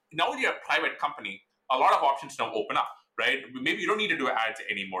 now that you're a private company, a lot of options now open up. right? Maybe you don't need to do ads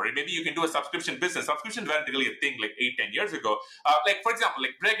anymore. Maybe you can do a subscription business. Subscriptions weren't really a thing like 8-10 years ago. Like, for example,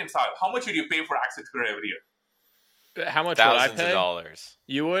 like Greg and Sal, how much would you pay for Access Twitter every year? How much would I Thousands of pay? dollars.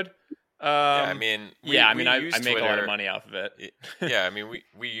 You would? Yeah, I mean, I use make Twitter. a lot of money off of it. Yeah, I mean,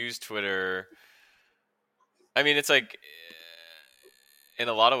 we use Twitter. I mean, it's like, in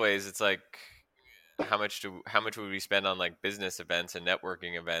a lot of ways, it's like, how much would we spend on like business events and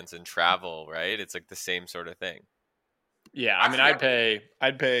networking events and travel, right? It's like the same sort of thing. Yeah, I mean, I'd pay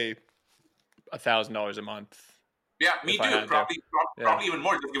 $1,000 a month. Yeah, me too. Probably even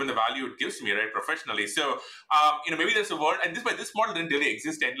more, just given the value it gives me, right, professionally. So, maybe there's a world, and this model didn't really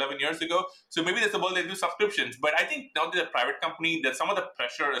exist 10, 11 years ago. So maybe there's a world they do subscriptions. But I think now they're a private company, that some of the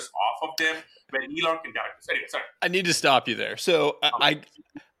pressure is off of them, where Elon can direct. Anyway, sorry. I need to stop you there. So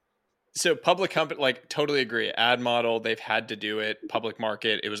So public company, like, totally agree. Ad model, they've had to do it. Public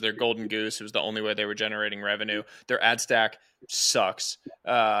market, it was their golden goose. It was the only way they were generating revenue. Their ad stack sucks.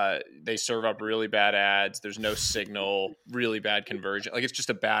 They serve up really bad ads. There's no signal, really bad conversion. Like, it's just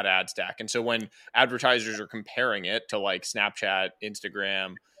a bad ad stack. And so when advertisers are comparing it to like Snapchat,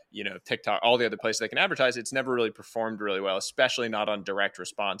 Instagram, TikTok, all the other places they can advertise, it's never really performed really well, especially not on direct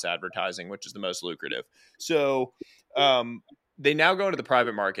response advertising, which is the most lucrative. So, they now go into the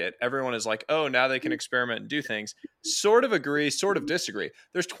private market. Everyone is like, oh, now they can experiment and do things. Sort of agree, sort of disagree.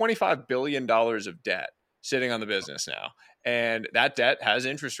 There's $25 billion of debt sitting on the business now. And that debt has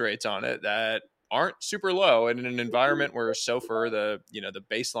interest rates on it that aren't super low. And in an environment where SOFR, the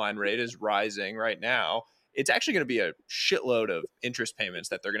baseline rate, is rising right now, it's actually going to be a shitload of interest payments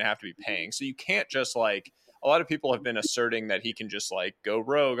that they're going to have to be paying. So you can't just like, a lot of people have been asserting that he can just like go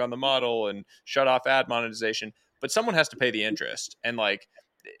rogue on the model and shut off ad monetization. But someone has to pay the interest. And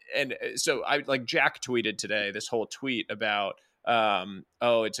so Jack tweeted today this whole tweet about,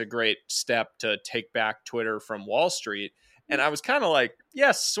 it's a great step to take back Twitter from Wall Street. And I was kind of like,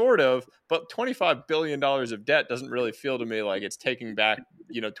 yes, sort of, but $25 billion of debt doesn't really feel to me like it's taking back,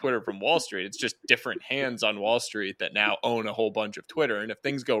 Twitter from Wall Street. It's just different hands on Wall Street that now own a whole bunch of Twitter. And if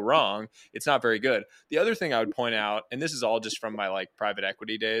things go wrong, it's not very good. The other thing I would point out, and this is all just from my like private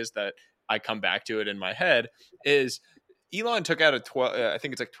equity days that I come back to it in my head, is Elon took out I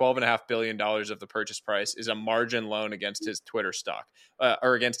think it's like $12.5 billion of the purchase price is a margin loan against his Twitter stock,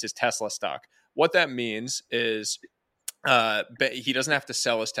 or against his Tesla stock. What that means is he doesn't have to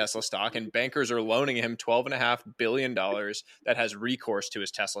sell his Tesla stock, and bankers are loaning him $12.5 billion that has recourse to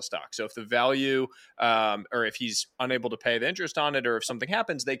his Tesla stock. So if the value, or if he's unable to pay the interest on it, or if something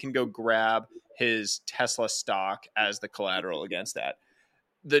happens, they can go grab his Tesla stock as the collateral against that.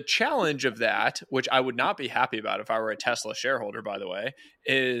 The challenge of that, which I would not be happy about if I were a Tesla shareholder, by the way,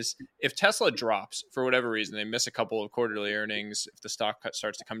 is if Tesla drops for whatever reason, they miss a couple of quarterly earnings, if the stock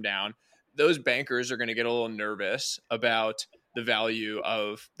starts to come down, those bankers are going to get a little nervous about the value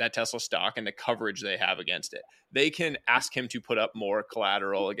of that Tesla stock and the coverage they have against it. They can ask him to put up more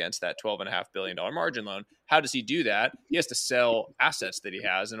collateral against that $12.5 billion margin loan. How does he do that? He has to sell assets that he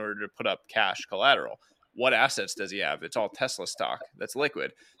has in order to put up cash collateral. What assets does he have? It's all Tesla stock that's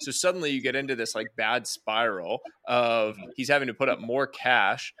liquid. So suddenly you get into this like bad spiral of he's having to put up more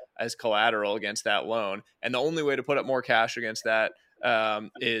cash as collateral against that loan. And the only way to put up more cash against that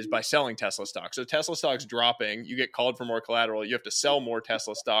is by selling Tesla stock. So Tesla stock's dropping, you get called for more collateral, you have to sell more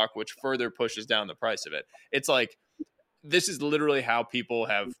Tesla stock, which further pushes down the price of it. It's like, this is literally how people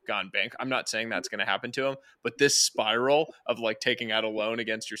have gone bank. I'm not saying that's going to happen to them, but this spiral of like taking out a loan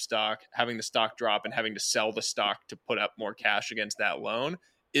against your stock, having the stock drop and having to sell the stock to put up more cash against that loan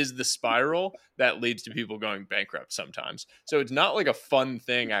is the spiral that leads to people going bankrupt sometimes. So it's not like a fun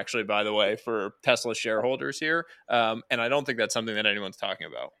thing, actually, by the way, for Tesla shareholders here. And I don't think that's something that anyone's talking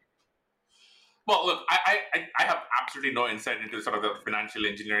about. Well, look, I have absolutely no insight into sort of the financial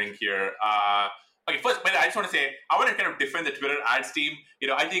engineering here. Okay, first, but I just want to say, I want to kind of defend the Twitter ads team.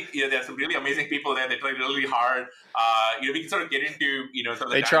 I think there's some really amazing people there. They try really hard. We can sort of get into sort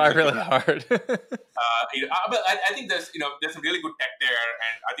of they try really hard. But I think there's some really good tech there,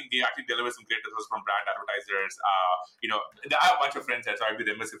 and I think they actually deliver some great results from brand advertisers. I have a bunch of friends there, so I'd be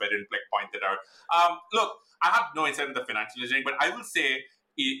remiss if I didn't point that out. Look, I have no insight into the financial engineering, but I will say.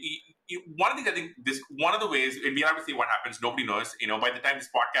 One of the things I think one of the ways, and we have to see what happens, nobody knows. By the time this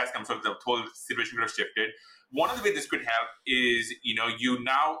podcast comes out, the whole situation could have shifted. One of the ways this could help is, you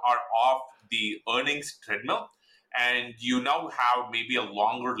now are off the earnings treadmill, and you now have maybe a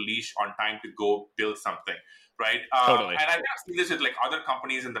longer leash on time to go build something, right? Totally. And I've seen this with like other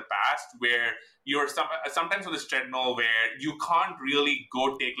companies in the past where you're sometimes on this treadmill where you can't really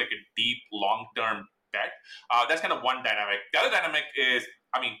go take like a deep long-term bet. That's kind of one dynamic. The other dynamic is,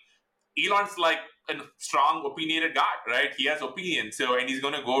 Elon's like a strong opinionated guy, right? He has opinions, so and he's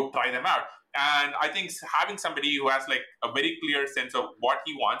going to go try them out. And I think having somebody who has like a very clear sense of what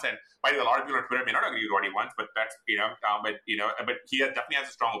he wants, and by the way, a lot of people on Twitter may not agree with what he wants, but that's but he definitely has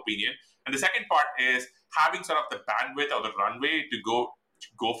a strong opinion. And the second part is having sort of the bandwidth or the runway to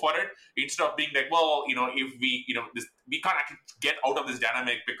go for it, instead of being like, well, if we can't actually get out of this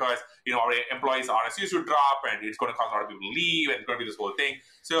dynamic because our employees' RSUs will drop and it's going to cause a lot of people to leave and it's going to be this whole thing.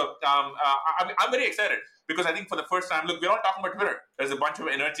 So I'm very excited because I think for the first time, look, we're all talking about Twitter. There's a bunch of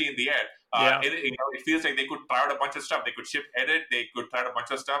energy in the air. It feels like they could try out a bunch of stuff. They could ship edit. They could try out a bunch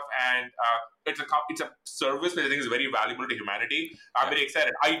of stuff, and it's a service that I think is very valuable to humanity. I'm very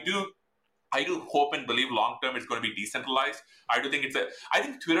excited. I do hope and believe long term it's going to be decentralized. I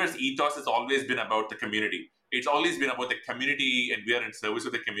think Twitter's ethos has always been about the community. It's always been about the community, and we are in service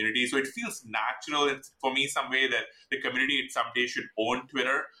of the community. So it feels natural for me some way that the community someday should own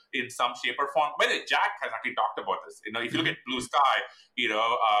Twitter in some shape or form. By the way, Jack has actually talked about this. If you look at Blue Sky,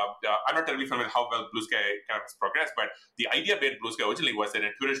 I'm not terribly familiar with how well Blue Sky kind of has progressed, but the idea behind Blue Sky originally was that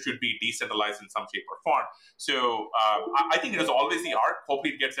Twitter should be decentralized in some shape or form. So I think it is always the arc.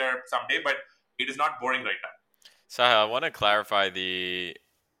 Hopefully it gets there someday, but it is not boring right now. So I want to clarify the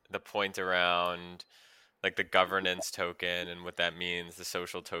point around like the governance token and what that means, the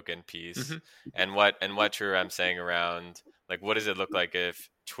social token piece, and what I'm saying around like what does it look like if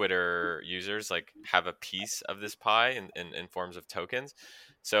Twitter users like have a piece of this pie in forms of tokens.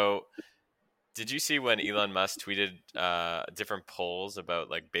 So did you see when Elon Musk tweeted different polls about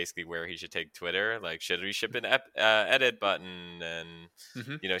like basically where he should take Twitter? Like, should we ship an edit button, and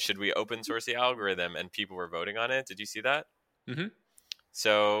should we open source the algorithm? And people were voting on it. Did you see that?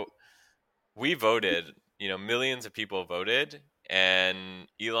 So we voted. Millions of people voted, and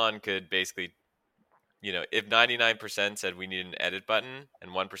Elon could basically, if 99% said we need an edit button and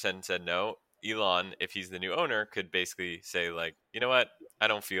 1% said no, Elon, if he's the new owner, could basically say like, you know what, I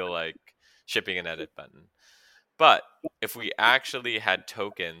don't feel like shipping an edit button. But if we actually had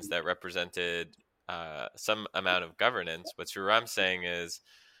tokens that represented some amount of governance, what I'm saying is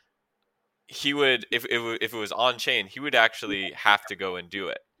he would, if it was on chain, he would actually have to go and do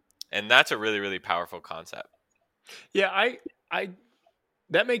it. And that's a really, really powerful concept. Yeah, I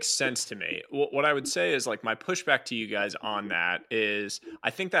that makes sense to me. What I would say is like my pushback to you guys on that is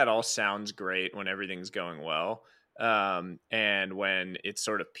I think that all sounds great when everything's going well. And when it's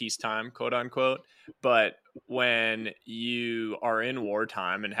sort of peacetime, quote unquote. But when you are in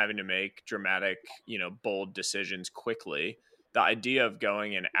wartime and having to make dramatic, bold decisions quickly, the idea of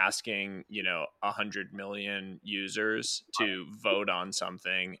going and asking, 100 million users to vote on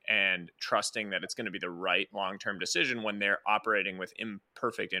something and trusting that it's going to be the right long-term decision when they're operating with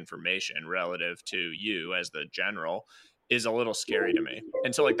imperfect information relative to you as the general is a little scary to me.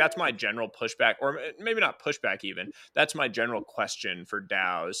 And so like, that's my general pushback, or maybe not pushback even. That's my general question for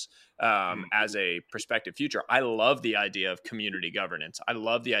DAOs as a prospective future. I love the idea of community governance. I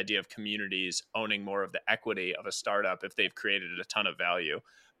love the idea of communities owning more of the equity of a startup if they've created a ton of value.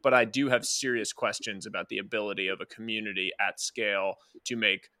 But I do have serious questions about the ability of a community at scale to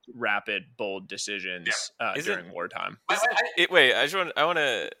make rapid, bold decisions during wartime.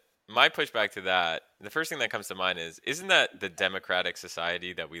 My pushback to that, the first thing that comes to mind is, isn't that the democratic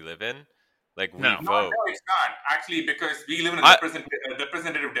society that we live in? Like we vote. No, it's not actually, because we live in a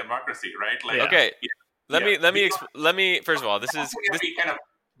representative democracy, right? Like, okay, let me. First of all, let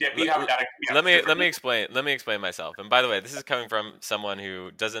me explain myself. And by the way, this is coming from someone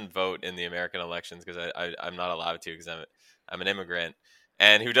who doesn't vote in the American elections because I'm not allowed to because I'm an immigrant,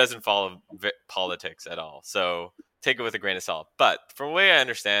 and who doesn't follow politics at all. So take it with a grain of salt. But from the way I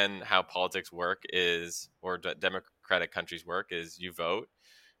understand how politics work is, or democratic countries work, is you vote,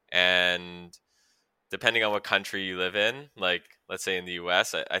 and depending on what country you live in, like let's say in the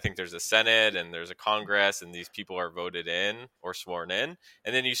US, I think there's a Senate and there's a Congress, and these people are voted in or sworn in.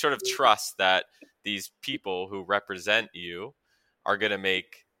 And then you sort of trust that these people who represent you are going to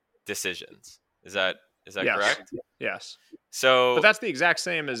make decisions. Is that correct? Yes. So, but that's the exact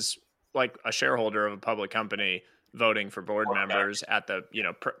same as like a shareholder of a public company voting for board members at the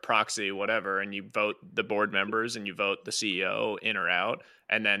proxy, whatever, and you vote the board members and you vote the CEO in or out,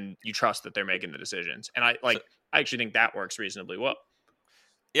 and then you trust that they're making the decisions. And I actually think that works reasonably well.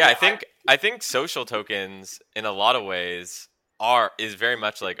 Yeah, I think social tokens in a lot of ways is very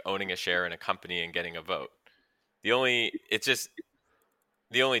much like owning a share in a company and getting a vote. The only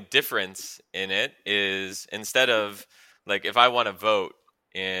difference in it is, instead of like, if I want to vote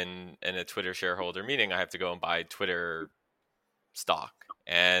in a Twitter shareholder meeting, I have to go and buy Twitter stock,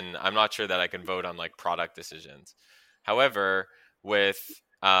 and I'm not sure that I can vote on like product decisions. However, with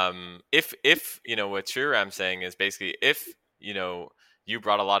If what Sriram's saying is basically if you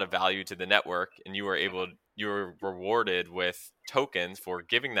brought a lot of value to the network and you were rewarded with tokens for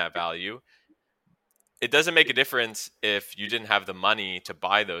giving that value, it doesn't make a difference if you didn't have the money to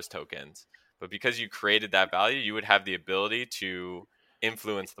buy those tokens, but because you created that value, you would have the ability to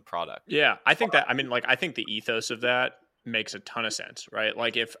influence the product. Yeah, I think that, I think the ethos of that makes a ton of sense, right?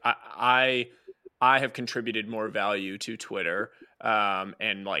 Like if I have contributed more value to Twitter,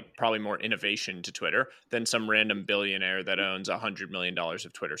 and like probably more innovation to Twitter than some random billionaire that owns $100 million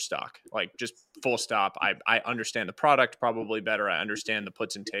of Twitter stock. Like just full stop. I understand the product probably better. I understand the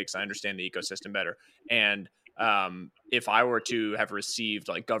puts and takes. I understand the ecosystem better. And if I were to have received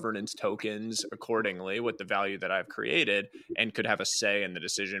like governance tokens accordingly with the value that I've created and could have a say in the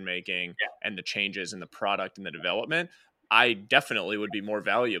decision making and the changes in the product and the development, I definitely would be more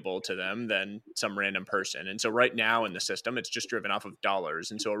valuable to them than some random person. And so right now in the system, it's just driven off of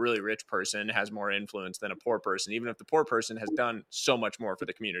dollars. And so a really rich person has more influence than a poor person, even if the poor person has done so much more for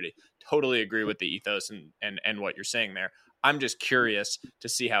the community. Totally agree with the ethos and what you're saying there. I'm just curious to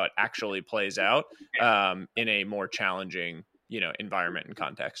see how it actually plays out in a more challenging, environment and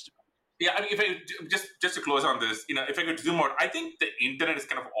context. Yeah, I mean, if I just to close on this, if I could zoom out, I think the internet has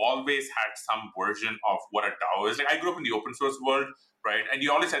kind of always had some version of what a DAO is. Like I grew up in the open source world, right? And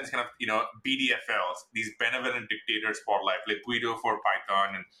you always had this kind of, BDFLs, these benevolent dictators for life, like Guido for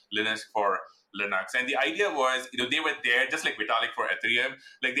Python and Linus for Linux. And the idea was, they were there just like Vitalik for Ethereum.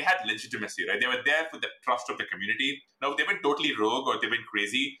 Like they had legitimacy, right? They were there for the trust of the community. Now, if they went totally rogue or they went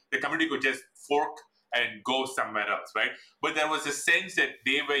crazy, the community could just fork and go somewhere else, right? But there was a sense that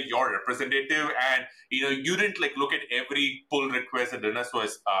they were your representative, and you didn't like look at every pull request that Linus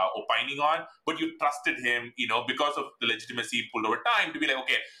was opining on, but you trusted him, because of the legitimacy he pulled over time to be like,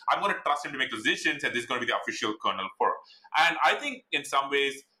 okay, I'm going to trust him to make decisions, and this is going to be the official kernel for. And I think in some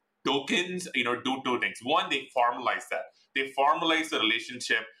ways, tokens, do two things. One, they formalize that. They formalize the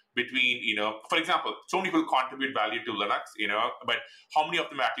relationship between, for example, so many people contribute value to Linux, but how many of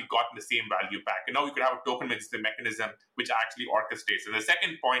them actually gotten the same value back? And now we could have a token which is the mechanism which actually orchestrates. And the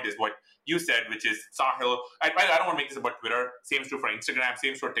second point is what you said, which is Sahil. I don't want to make this about Twitter. Same is true for Instagram.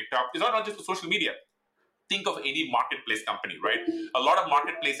 Same is for TikTok. It's not just for social media. Think of any marketplace company, right? A lot of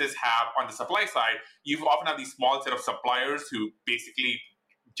marketplaces have, on the supply side, you often have these small set of suppliers who basically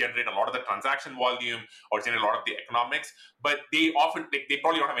generate a lot of the transaction volume or generate a lot of the economics, but they often they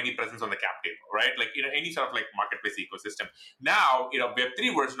probably don't have any presence on the cap table, right? Like any sort of like marketplace ecosystem. Now,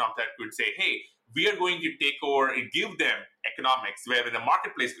 Web3 version of that could say, hey, we are going to take over and give them economics, where in the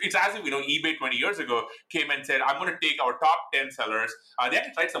marketplace, it's as if, eBay 20 years ago came and said, I'm going to take our top 10 sellers. They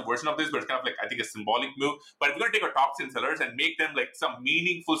actually tried some version of this, but it's kind of like, I think, a symbolic move. But we're going to take our top 10 sellers and make them like some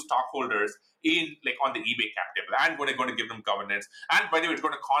meaningful stockholders on the eBay cap table, and we're going to give them governance. And by the way, it's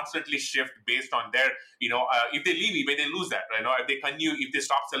going to constantly shift based on their, if they leave eBay, they lose that, right? If they continue, if they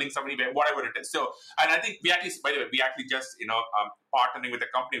stop selling somebody, whatever it is. So, and I think we actually just, partnering with a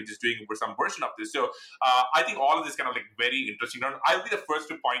company which is doing some version of this. So I think all of this kind of like very interesting. I'll be the first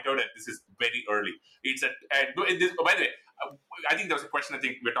to point out that this is very early. By the way, I think there was a question I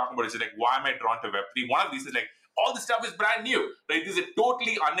think we're talking about is like, why am I drawn to Web3? One of these is like, all this stuff is brand new, right? This is a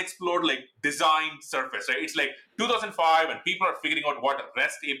totally unexplored, like design surface, right? It's like 2005 and people are figuring out what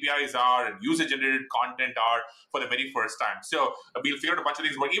REST APIs are and user-generated content are for the very first time. So we'll figure out a bunch of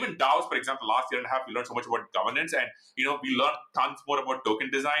things. But even DAOs, for example, last year and a half, we learned so much about governance, and we learned tons more about token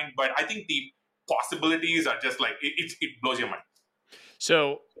design. But I think the possibilities are just like, it blows your mind.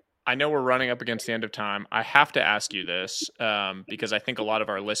 So I know we're running up against the end of time. I have to ask you this because I think a lot of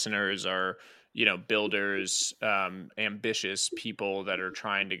our listeners are, builders, ambitious people that are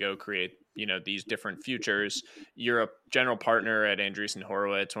trying to go create, these different futures. You're a general partner at Andreessen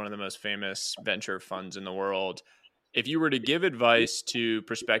Horowitz, one of the most famous venture funds in the world. If you were to give advice to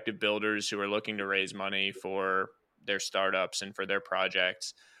prospective builders who are looking to raise money for their startups and for their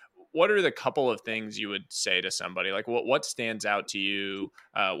projects, what are the couple of things you would say to somebody? Like what stands out to you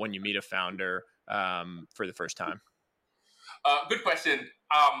when you meet a founder for the first time? Good question.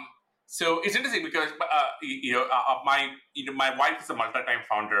 So it's interesting because my wife is a multi-time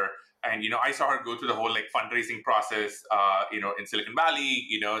founder, and I saw her go through the whole like fundraising process, in Silicon Valley.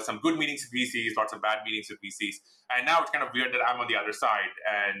 Some good meetings with VCs, lots of bad meetings with VCs, and now it's kind of weird that I'm on the other side.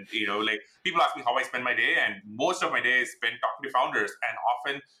 And like people ask me how I spend my day, and most of my day is spent talking to founders, and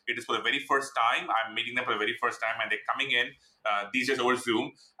often it is for the very first time. I'm meeting them for the very first time, and they're coming in these days over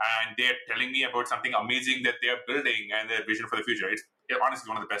Zoom, and they're telling me about something amazing that they're building and their vision for the future. honestly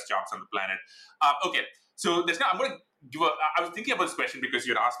one of the best jobs on the planet. Okay, so I'm going to give I was thinking about this question because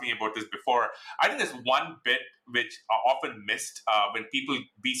you had asked me about this before. I think there's one bit which are often missed when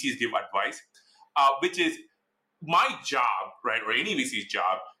VCs give advice, which is my job, right, or any VC's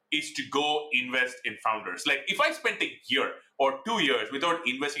job is to go invest in founders. Like if I spent a year or 2 years without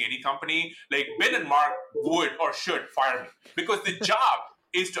investing in any company, like Ben and Mark would or should fire me because the job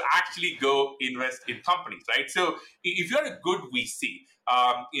is to actually go invest in companies, right? So if you're a good VC,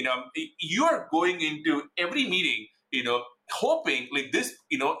 you are going into every meeting, hoping like this,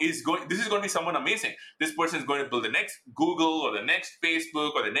 this is going to be someone amazing. This person is going to build the next Google or the next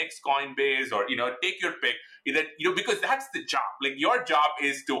Facebook or the next Coinbase or, take your pick. Because that's the job. Like your job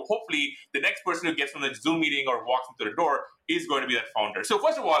is to hopefully the next person who gets from the Zoom meeting or walks into the door is going to be that founder. So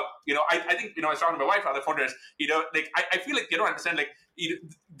first of all, I think, I was talking to my wife, other founders, I feel like they don't understand, like,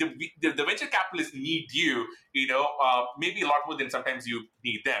 the venture capitalists need you, maybe a lot more than sometimes you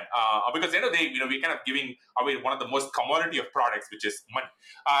need them. Because at the end of the day, we're kind of giving away one of the most commodity of products, which is money.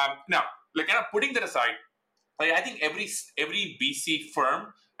 Now, like kind of putting that aside, I think every VC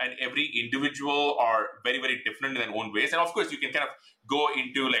firm and every individual are very, very different in their own ways. And of course, you can kind of go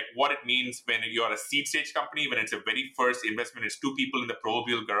into like what it means when you're a seed stage company, when it's a very first investment, it's 2 people in the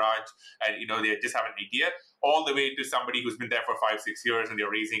proverbial garage and, they just have an idea, all the way to somebody who's been there for 5-6 years and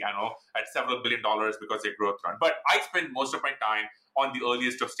they're raising, I don't know, at several $1 billion because they're growth run. But I spend most of my time on the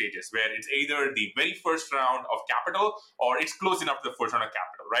earliest of stages where it's either the very first round of capital or it's close enough to the first round of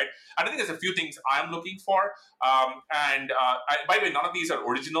capital, right? And I think there's a few things I'm looking for. By the way, none of these are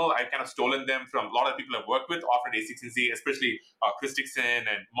original. I've kind of stolen them from a lot of people I've worked with, often at A16Z, especially Chris Dixon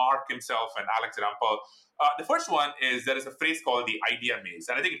and Mark himself and Alex Rampal. The first one is there is a phrase called the idea maze.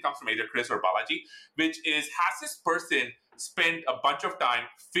 And I think it comes from either Chris or Balaji, which is, has this person spent a bunch of time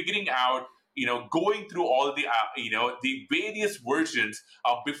figuring out, going through all the, the various versions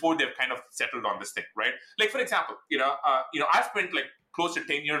before they've kind of settled on this thing, right? Like, for example, I've spent like close to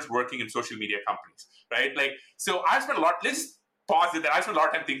 10 years working in social media companies, right? Like, so I've spent a lot, let's pause it there. I spent a lot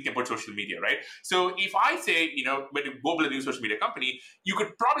of time thinking about social media, right? So if I say, when you go build a new social media company, you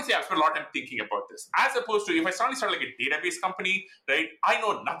could probably say I've spent a lot of time thinking about this. As opposed to if I suddenly start like a database company, right? I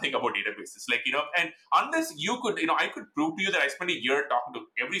know nothing about databases. Like, and unless you could, I could prove to you that I spent a year talking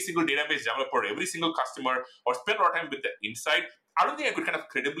to every single database developer, every single customer, or spend a lot of time with the insight, I don't think I could kind of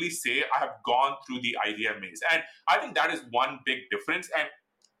credibly say I have gone through the idea maze. And I think that is one big difference. And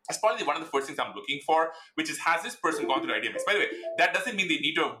that's probably one of the first things I'm looking for, which is, has this person gone through the idea maze? By the way, that doesn't mean they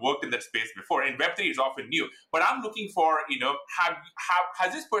need to have worked in that space before. And Web3 is often new. But I'm looking for,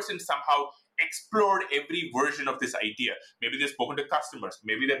 has this person somehow explored every version of this idea? Maybe they've spoken to customers.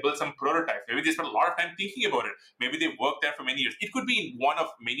 Maybe they built some prototypes. Maybe they spent a lot of time thinking about it. Maybe they worked there for many years. It could be in one of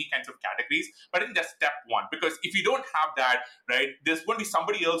many kinds of categories, but I think that's step one. Because if you don't have that, right, there's going to be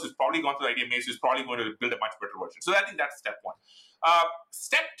somebody else who's probably gone through the idea maze who's probably going to build a much better version. So I think that's step one.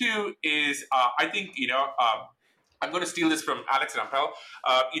 Step two is, I think, I'm going to steal this from Alex Rampal.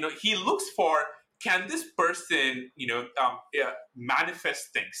 He looks for, can this person,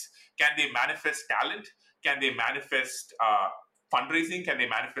 manifest things? Can they manifest talent? Can they manifest fundraising? Can they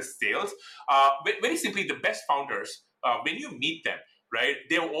manifest sales? Very simply, the best founders, when you meet them, right,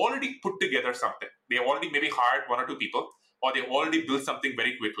 they've already put together something. They already maybe hired 1 or 2 people, or they already built something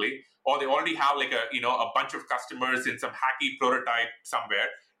very quickly, or they already have like a bunch of customers in some hacky prototype somewhere,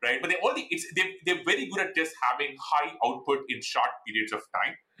 right? But they're very good at just having high output in short periods of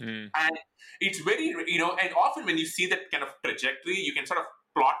time. And it's very, and often when you see that kind of trajectory, you can sort of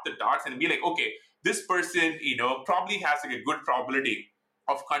plot the dots and be like, okay, this person, probably has like a good probability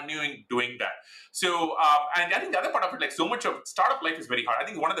of continuing doing that. So, and I think the other part of it, like so much of startup life is very hard. I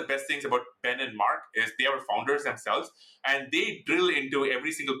think one of the best things about Ben and Mark is they are founders themselves, and they drill into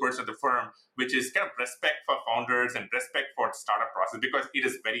every single person of the firm, which is kind of respect for founders and respect for the startup process, because it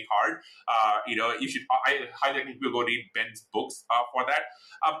is very hard. I highly recommend people go read Ben's books for that.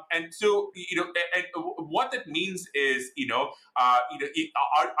 And so, and what that means is,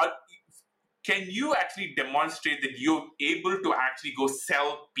 can you actually demonstrate that you're able to actually go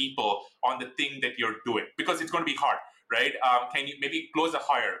sell people on the thing that you're doing? Because it's going to be hard, right? Can you maybe close a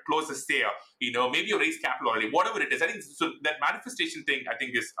hire, close a sale, maybe you raise capital already, whatever it is. I think so that manifestation thing, I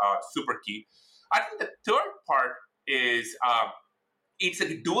think, is super key. I think the third part is it's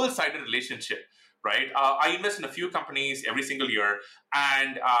a dual-sided relationship, right? I invest in a few companies every single year,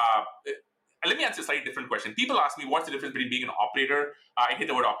 and let me answer a slightly different question. People ask me, what's the difference between being an operator? I hate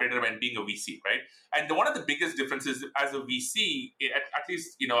the word operator, and being a VC, right? And one of the biggest differences as a VC, at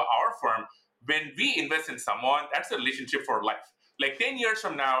least our firm, when we invest in someone, that's a relationship for life. like 10 years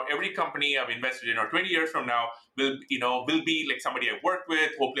from now, every company I've invested in, or 20 years from now, will be like somebody I worked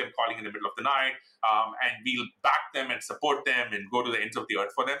with. Hopefully, I'm calling in the middle of the night, and we'll back them and support them and go to the ends of the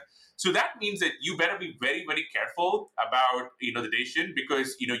earth for them. So that means that you better be very, very careful about the decision,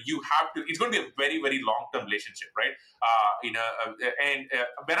 because you have to. It's going to be a very, very long-term relationship, right?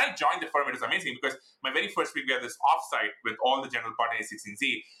 When I joined the firm, it was amazing because my very first week we had this offsite with all the general partners at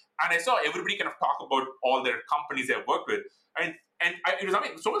 16Z, and I saw everybody kind of talk about all their companies they've worked with, and it was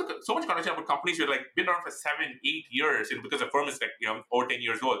amazing. So much conversation about companies who are like been around for 7-8 years, because the firm is like over 10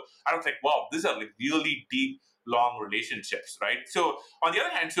 years old. I was like, wow, these are like really deep, long relationships, right? So on the other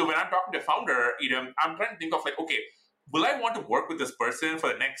hand, so when I'm talking to a founder, I'm trying to think of like, okay, will I want to work with this person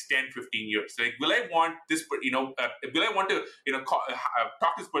for the next 10, 15 years? Like, will I want this, will I want to,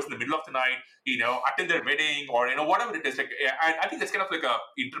 talk to this person in the middle of the night, attend their wedding, or, whatever it is. Like, and I think that's kind of like a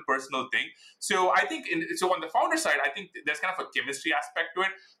interpersonal thing. So I think, so on the founder side, I think there's kind of a chemistry aspect to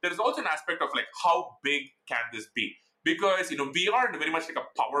it. There's also an aspect of like, how big can this be? Because, we are very much like a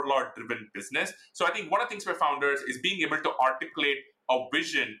power law driven business. So I think one of the things for founders is being able to articulate a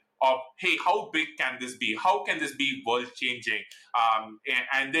vision of, hey, how big can this be? How can this be world-changing?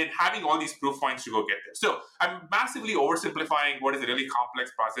 And then having all these proof points to go get there. So I'm massively oversimplifying what is a really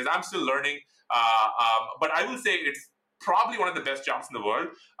complex process. I'm still learning, but I will say it's probably one of the best jobs in the world.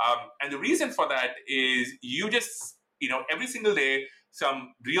 And the reason for that is you just, every single day,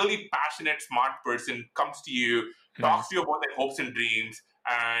 some really passionate, smart person comes to you, talks to you about their hopes and dreams,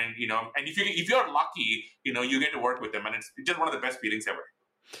 and and if you're lucky, you get to work with them, and it's just one of the best feelings ever.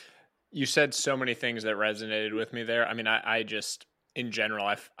 You said so many things that resonated with me there. I mean, I just, in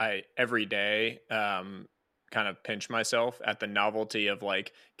general, I every day kind of pinch myself at the novelty of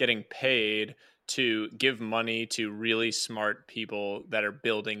like getting paid to give money to really smart people that are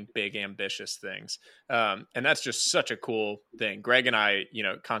building big, ambitious things. And that's just such a cool thing. Greg and I,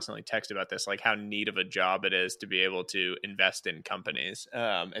 constantly text about this, like how neat of a job it is to be able to invest in companies.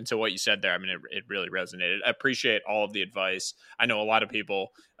 And so what you said there, I mean, it really resonated. I appreciate all of the advice. I know a lot of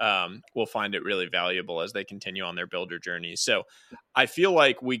people will find it really valuable as they continue on their builder journey. So I feel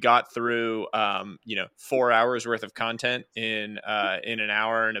like we got through, 4 hours worth of content in an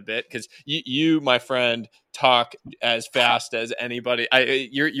hour and a bit, because you, my friend, talk as fast as anybody.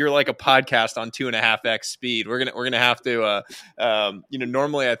 You're like a podcast on 2.5x speed. We're gonna have to,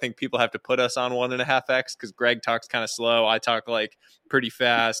 normally I think people have to put us on 1.5x because Greg talks kind of slow. I talk like pretty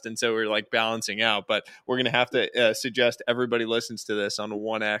fast, and so we're like balancing out. But we're gonna have to suggest everybody listens to this on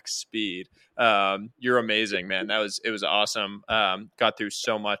 1x speed. You're amazing, man. It was awesome. Got through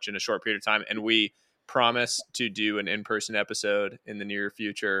so much in a short period of time, and we promise to do an in-person episode in the near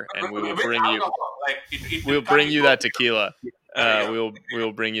future, and we will bring you. We'll bring you that tequila.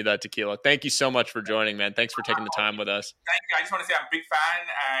 We'll bring you that tequila. Thank you so much for joining, man. Thanks for taking the time with us. Thank you. I just want to say I'm a big fan,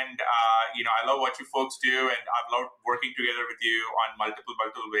 and I love what you folks do, and I've loved working together with you on multiple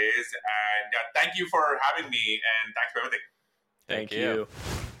ways. And thank you for having me, and thanks for everything. Thank you.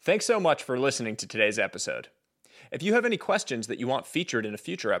 Thanks so much for listening to today's episode. If you have any questions that you want featured in a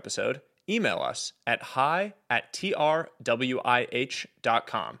future episode, email us at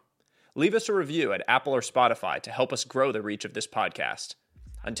hi@trwih.com. Leave us a review at Apple or Spotify to help us grow the reach of this podcast.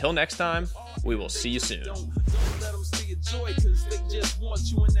 Until next time, we will see you soon. Don't let them see your joy, cause they just want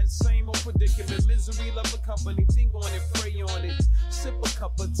you in that same old predicament. Misery, love a company, think on it, pray on it. Sip a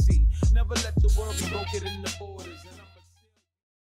cup of tea. Never let the world be broken in the border.